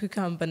ninambika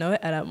ikamba nawe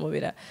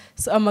aramubera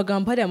so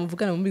amagambo hariya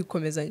muvugana muri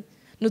gukomezanya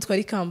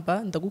nutwara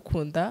ikamba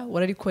ndagukunda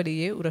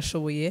wararikoreye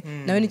urashoboye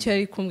nawe nicyo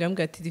yari kumbwira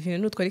mbwa ati Divine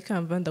nutwara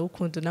ikamba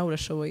ndagukunda nawe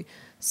urashoboye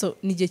so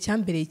nije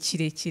cyambereye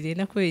kirekire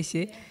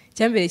nakubeshye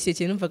cyambereye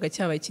kirekire numvaga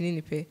cyabaye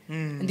kinini pe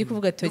ndi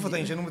kuvuga ati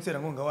dufatanyije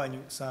n'umuterankunga wanyu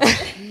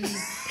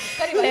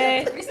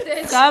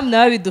Sam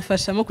nawe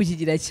bidufashamo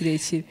kukigira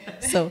kirekire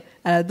so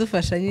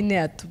aradufasha nyine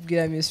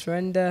atubwira Miss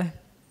Rwanda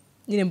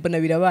nyine mbona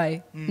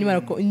birabaye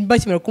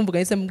bakimara kumvuga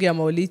nese mbwira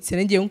Maurice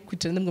nangiye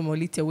kwicara ndambwira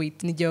Maurice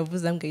wait nije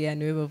bavuze mbwa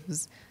yani we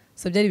bavuze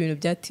so byari ibintu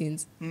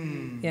byatinze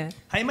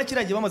hanyuma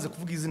kiragiye bamaze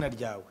kuvuga izina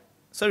ryawe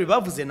sorry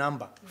bavuze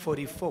number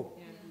 44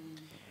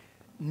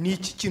 ni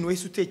iki kintu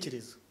wese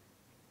utekereza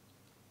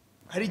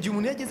hari igihe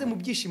umuntu yageze mu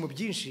byishimo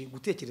byinshi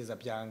gutekereza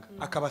byanga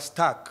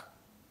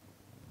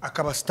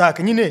akaba stuck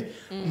nyine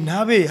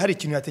ntabe hari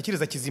ikintu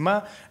yatekereza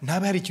kizima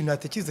ntabe hari ikintu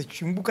yatekereza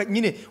cyumbuka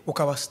nyine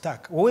ukaba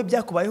stuck wowe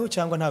byakubayeho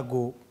cyangwa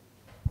ntago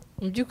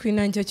Mubyukuri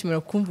nanjye kimara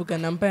kumvuga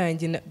namba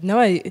yanjye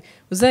nabaye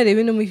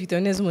uzarebe no mwifite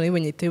neza umuntu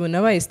yibonye tebo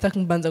nabaye stuck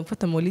mbanza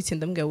gufata Maurice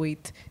ndambwira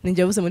wait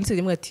ninjye avuze Maurice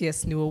ndimwe ati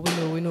yes ni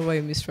wowe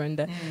wabaye Miss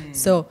Rwanda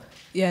so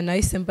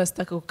nahise mba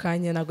stuck ku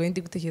kanya nago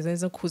ndi gutekereza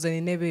neza kuzana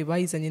intebe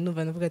bayizanye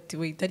numva navuga ati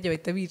wait tarya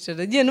bahita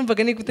bicara ngiye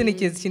numvaga ni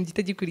gutekereza ikintu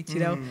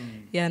kitagikurikiraho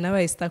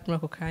nabaye stuck muri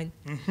ako kanya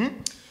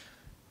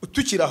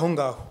utukira aho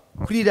ngaho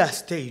kuri la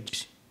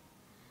stage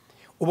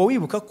uba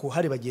wibuka ko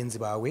hari bagenzi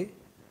bawe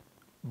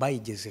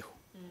bayigezeho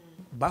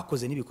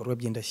bakoze n'ibikorwa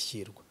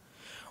by'indashyikirwa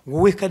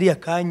wowe kariya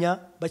kanya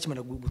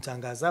bakimara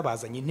gutangaza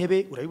bazanye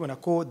intebe urabibona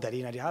ko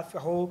Darina ari hafi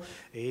aho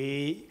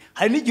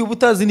hari n'igihe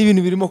ubutazi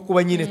n'ibintu birimo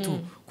kuba nyine tu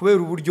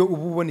kubera uburyo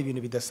ububona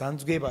ibintu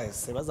bidasanzwe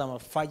bazama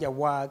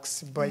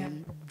fireworks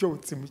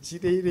byotse mu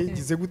kirere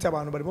gize gute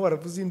abantu barimo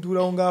baravuza indura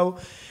aho ngaho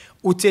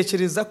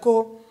utekereza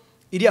ko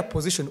iriya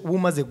position ubu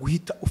umaze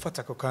guhita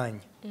ufata ako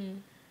kanya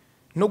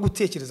no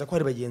gutekereza ko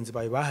hari bagenzi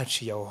bawe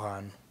bahaciye aho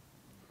hantu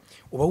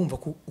uba wumva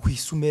ko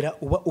uhisumera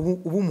uba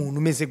umuntu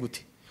umeze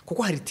gute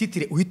kuko hari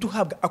titire uhita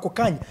uhabwa ako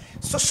kanya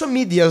social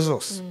media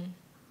zose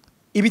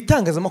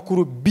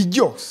ibitangazamakuru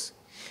byose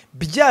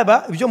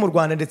byaba ibyo mu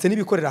Rwanda ndetse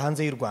n'ibikorera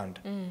hanze y'u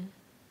Rwanda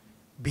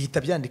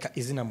bihita byandika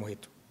izina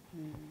Muheto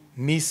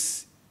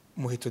Miss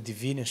Muheto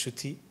Divine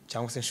Nshuti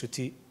cyangwa se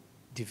Nshuti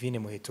Divine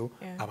Muheto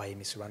abaye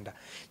Miss Rwanda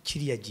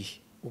kiriya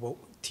gihe uba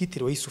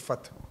titire wahise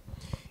ufata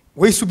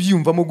wahise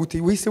ubyiyumvamo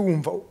gute wahise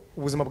wumva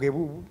ubuzima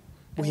bwawe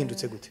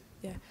buhindutse gute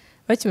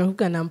bakimara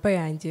kubwa namba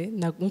yanjye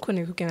nkuko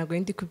nikubwiye ntabwo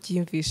ndi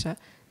kubyiyumvisha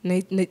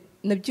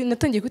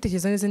natangiye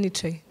gutekereza neza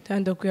nicaye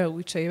kandi ko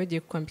wicaye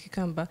bagiye kwambika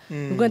ikamba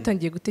ubwo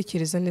natangiye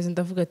gutekereza neza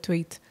ndavuga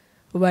wait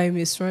ubaye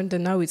Miss Rwanda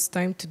now it's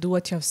time to do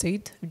what you have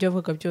said ibyo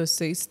avuga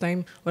byose it's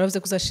time waravuze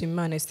ko uzashima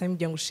Imana it's time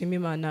kugira ngo ushime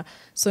Imana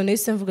so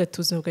nahise mvuga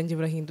ubuzima bwanjye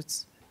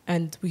burahindutse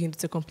and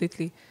buhindutse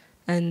completely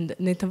and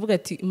neta mvuga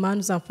ati Imana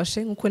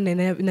uzamfashe nkuko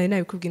nari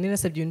nabikubwiye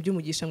nasabye ibintu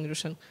by'umugisha mu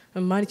irushanwa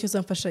Imana icyo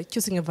uzamfasha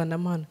cyose nkavana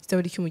Imana kitaba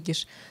ari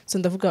cy'umugisha so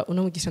ndavuga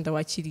uno mugisha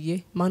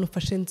ndawakiriye Imana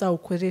ufashe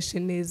nzawukoreshe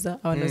neza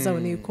abantu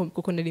bazabone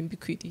kuko nari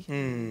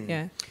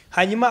mbikwiriye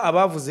hanyuma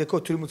abavuze ko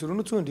turi mu tuntu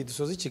n'utundi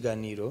dusoza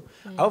ikiganiro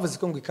abavuze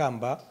ko ngo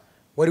ikamba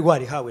wari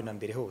warihawe na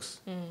mbere hose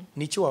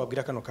nicyo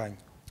wababwira kano kanya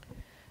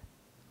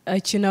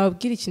ikintu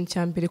nababwira ikintu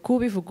cya mbere kuba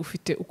ubivuga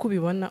ufite uko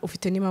ubibona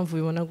ufite n'impamvu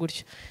ubibona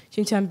gutyo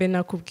ikintu cya mbere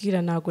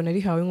nakubwira ntabwo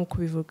narihawe nk'uko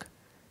ubivuga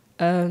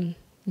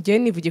njyewe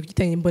nivugiye ku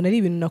gitangira mbona ari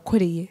ibintu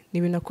nakoreye ni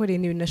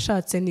ibintu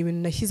nashatse ni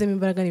ibintu nashyizemo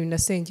imbaraga ni ibintu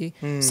nasengeye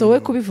so wowe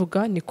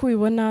kubivuga ni ko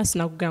ubibona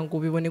sinakubwira ngo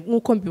ubibone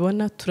nk'uko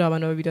mbibona turi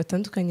abantu babiri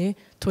batandukanye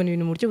tubona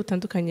ibintu mu buryo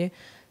butandukanye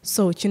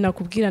so ikintu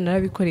nakubwira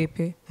narabikoreye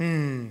pe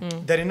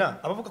Darina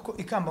abavuga ko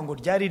ikamba ngo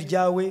ryari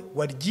ryawe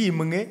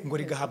waryimwe ngo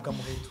rigahabwa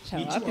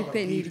Muheto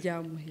pe ni irya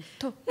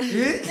Muheto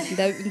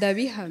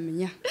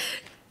ndabihamya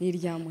ni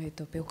irya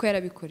Muheto pe uko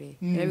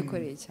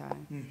yarabikoreye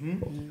cyane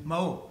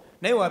Mao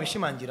nawe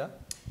wabishimangira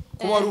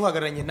kuba wari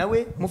uhagararanye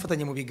nawe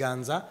mufatanye mu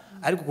biganza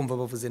ariko kumva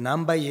bavuze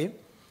nambaye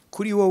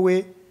kuri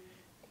wowe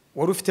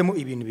wari ufitemo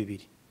ibintu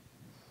bibiri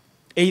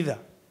either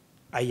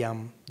I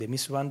am the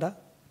Miss Rwanda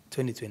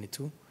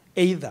 2022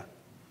 either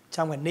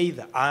cyangwa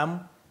neither I am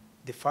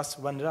the first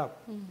runner up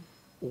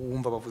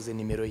wumva bavuze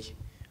nimero ye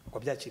uko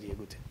byakiriye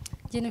gute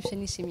njye nafashe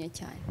nishimye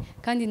cyane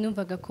kandi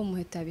numvaga ko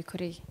Muheto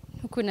yabikoreye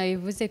nkuko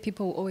nabivuze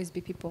people will always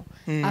be people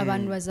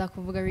abantu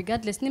bazakuvuga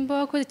regardless nimba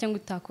wakoze cyangwa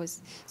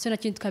utakoze so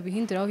nakintu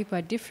tukabihinduraho people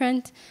are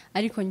different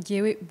ariko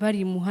njyewe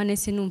bari muhane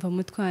se numva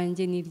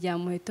mutwanjye ni irya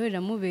Muheto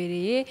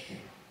riramubereye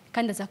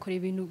kandi azakora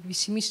ibintu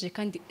bishimishije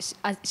kandi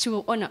she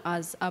will honor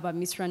us aba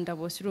Miss Rwanda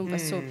bose urumva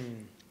so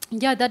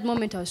yeah, that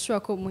moment I was sure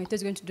ko Muheto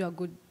is going to do a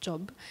good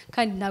job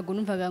kandi ntago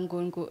numvaga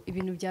ngo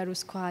ibintu bya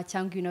ruswa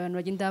cyangwa ibintu abantu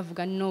bagenda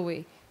bavuga no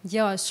way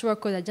yeah, I was sure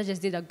ko the judges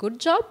did a good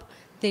job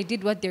they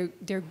did what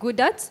they're good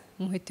at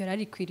Muheto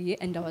yarikwiriye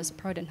and I was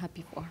proud and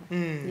happy for her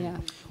yeah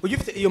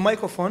ugifite iyo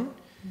microphone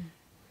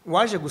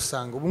waje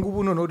gusanga ubu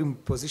ngubu none uri mu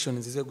position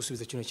nziza yo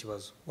gusubiza kino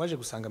kibazo waje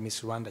gusanga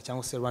Miss Rwanda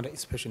cyangwa se Rwanda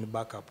Inspiration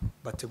Backup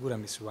bategura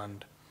Miss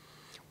Rwanda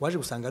waje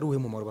gusanga ari uwe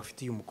mumaro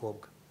bafitiye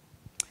umukobwa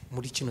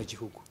muri kino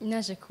gihugu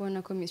naje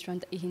kubona ko Miss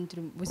Rwanda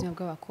ihindura ubuzima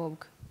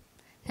bw'abakobwa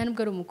nta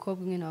nubwo ari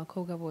umukobwa umwe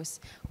n'abakobwa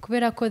bose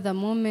kubera ko the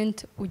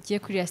moment ugiye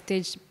kuri ya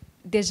stage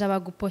deja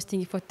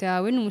baguposting ifoto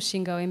yawe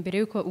n'umushinga wawe mbere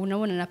yuko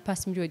unabona na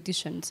pass muri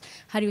auditions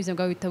hari ubuzima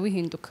bwawe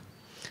bitabuhinduka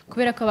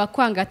kubera ko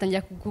abakwanga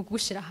atangira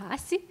kugushira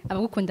hasi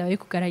abagukunda bari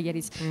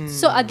kugaragariza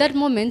so at that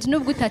moment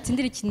nubwo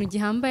utatsindira ikintu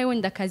gihambaye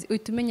wenda akazi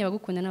uhita umenya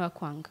abagukunda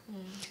n'abakwanga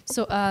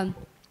so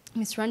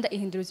Miss Rwanda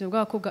ihindura ubuzima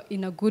bw'abakobwa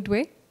in a good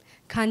way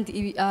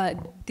kandi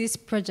this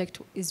project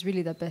is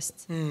really the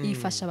best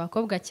ifasha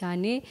abakobwa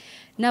cyane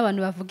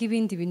n'abantu bavuga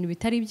ibindi bintu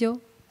bitari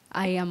byo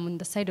I am on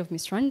the side of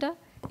Miss Rwanda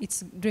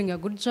it's doing a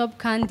good job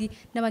kandi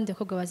n'abandi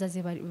bakobwa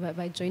bazaze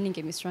by joining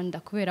Miss Rwanda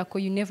kubera ko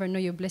you never know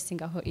your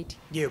blessing aho iri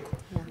yego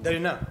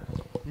Darina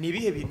ni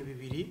ibihe bintu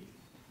bibiri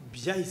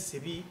byahise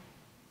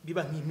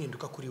biba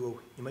nk'impinduka kuri wowe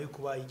nyuma yo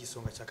kuba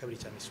igisonga cya kabiri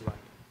cya Miss Rwanda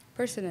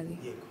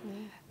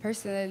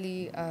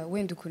personally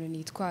wenda ukuntu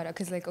nitwara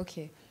cause like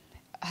okay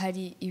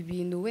hari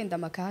ibintu wenda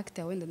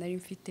amakarakitere wenda nari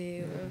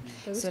mfite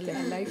so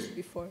like life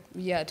before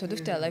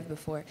dufite a life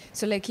before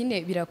so like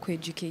ine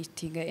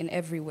birakweducating in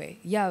every way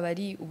yaba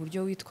ari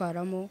uburyo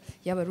witwaramo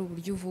yaba ari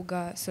uburyo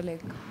uvuga so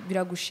like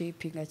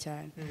biragushapinga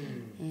cyane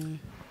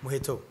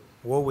Muheto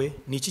wowe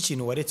ni iki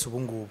kintu waretse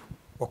ubu ngubu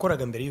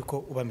wakoraga mbere yuko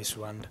uba Miss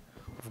Rwanda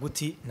uvuga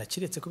uti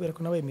nakiretse kubera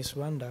ko nabaye Miss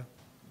Rwanda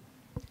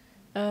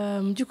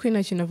mu by'ukuri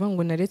nta kintu navuga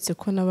ngo naretse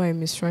ko nabaye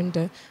Miss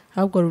Rwanda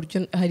ahubwo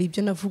hari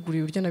ibyo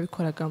navuguriye uburyo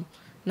nabikoragamo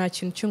nta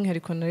kintu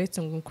cy'umwihariko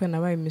naretse ngo kuko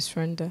nabaye Miss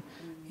Rwanda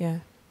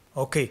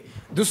okay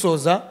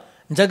dusoza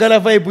njagala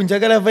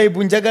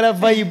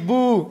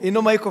vibe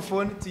ino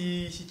microphone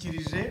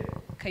tuyishyikirije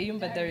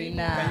Kayumba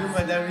Darina.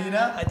 Kayumba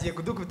Darina agiye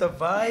kudukubita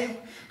vibe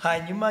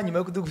hanyuma nyuma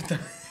yo kudukubita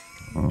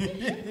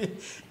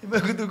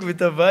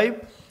vibe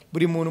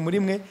buri muntu muri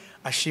mwe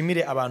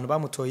ashimire abantu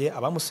bamutoye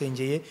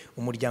abamusengeye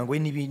umuryango we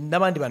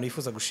n'abandi bantu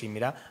bifuza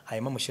gushimira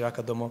hanyuma mushyira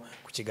akadomo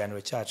ku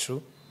kiganiro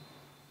cyacu.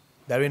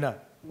 Darina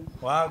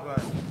wagwa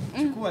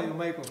chukua iyo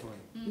microphone.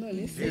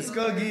 Let's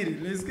go get it.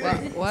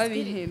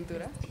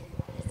 Wabihindura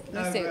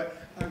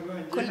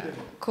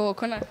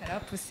ko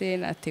nakarapu se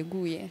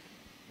nateguye.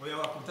 Oya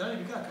wakutana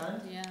ibika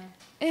kandi?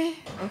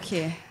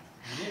 Okay.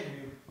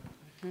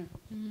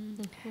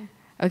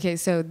 Okay,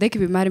 so they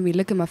could be mad at me.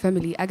 Look at my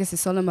family. I guess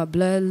it's all in my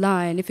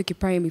bloodline. If you keep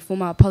praying me for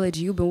my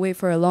apology, you've been waiting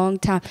for a long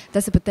time.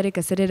 That's a pathetic.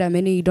 I said it. I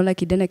mean it. You don't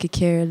like it, then I could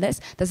care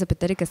less. That's a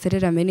pathetic. I said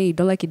it. I mean it. You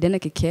don't like it, then I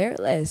could care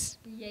less.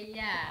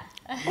 Yeah.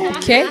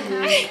 Okay.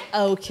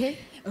 Okay.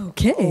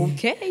 Okay.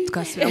 Okay.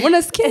 Because I want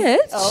to sketch.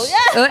 Oh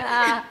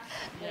yeah.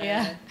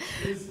 Yeah.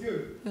 It's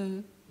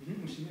good.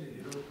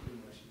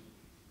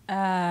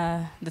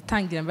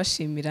 Ndatangira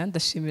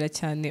ndashimira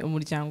cyane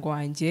umuryango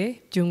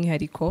wanjye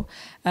by'umwihariko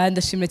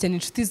ndashimira cyane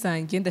inshuti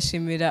zanjye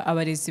ndashimira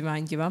abarezi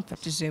banjye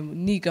bamfatije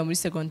niga muri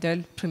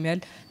secondaire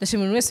primaire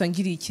ndashimira umuntu wese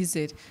wangiriye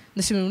icyizere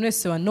ndashimira umuntu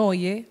wese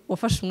wanoye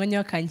wafashe umwanya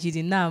wakangira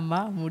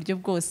inama mu buryo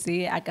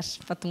bwose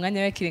agafata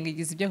umwanya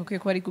wakirengagiza ibyo akwiye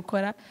kuba ari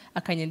gukora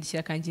akanyandikira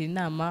akangira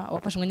inama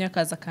wafashe umwanya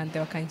wakaza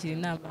kandeba akangira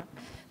inama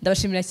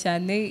ndabashimira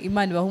cyane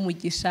Imana ibaha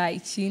umugisha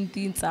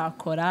ikindi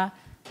nzakora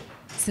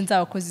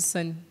sinzabakoza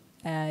isoni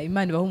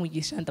Imana ibaha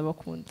umugisha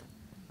ndabakunda.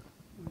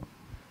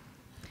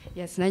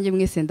 Yes, nanjye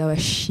mwese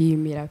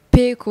ndabashimira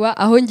pe kuba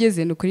aho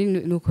ngeze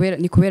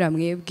ni kubera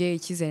mwebwe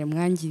icyizere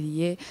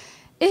mwangiriye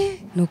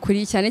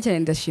nukuri cyane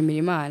ndashimira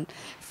Imana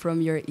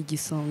from your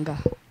igisonga.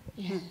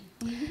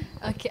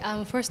 Okay,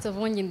 first of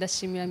all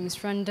ndashimira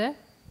Miss Rwanda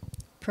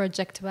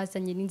project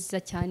bazanye ni nziza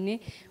cyane.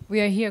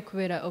 We are here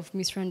kubera of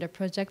Miss Rwanda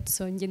project,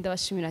 so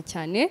ndabashimira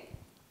cyane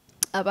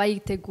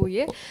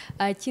abayiteguye.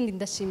 Ikindi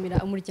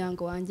ndashimira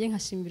umuryango wanjye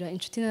nkashimira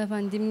inshuti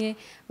n'abandimwe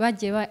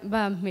bagiye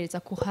bampereza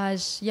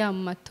courage ya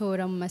mu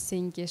matora mu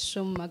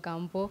masengesho mu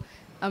magambo.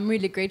 I'm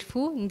really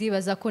grateful.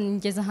 Ndibaza ko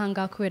ngeze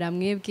ahanga kubera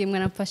mwebwe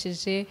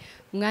mwanamfashije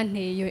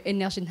mwanteye iyo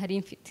energy ntari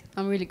mfite.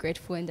 I'm really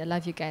grateful and I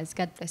love you guys.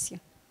 God bless you.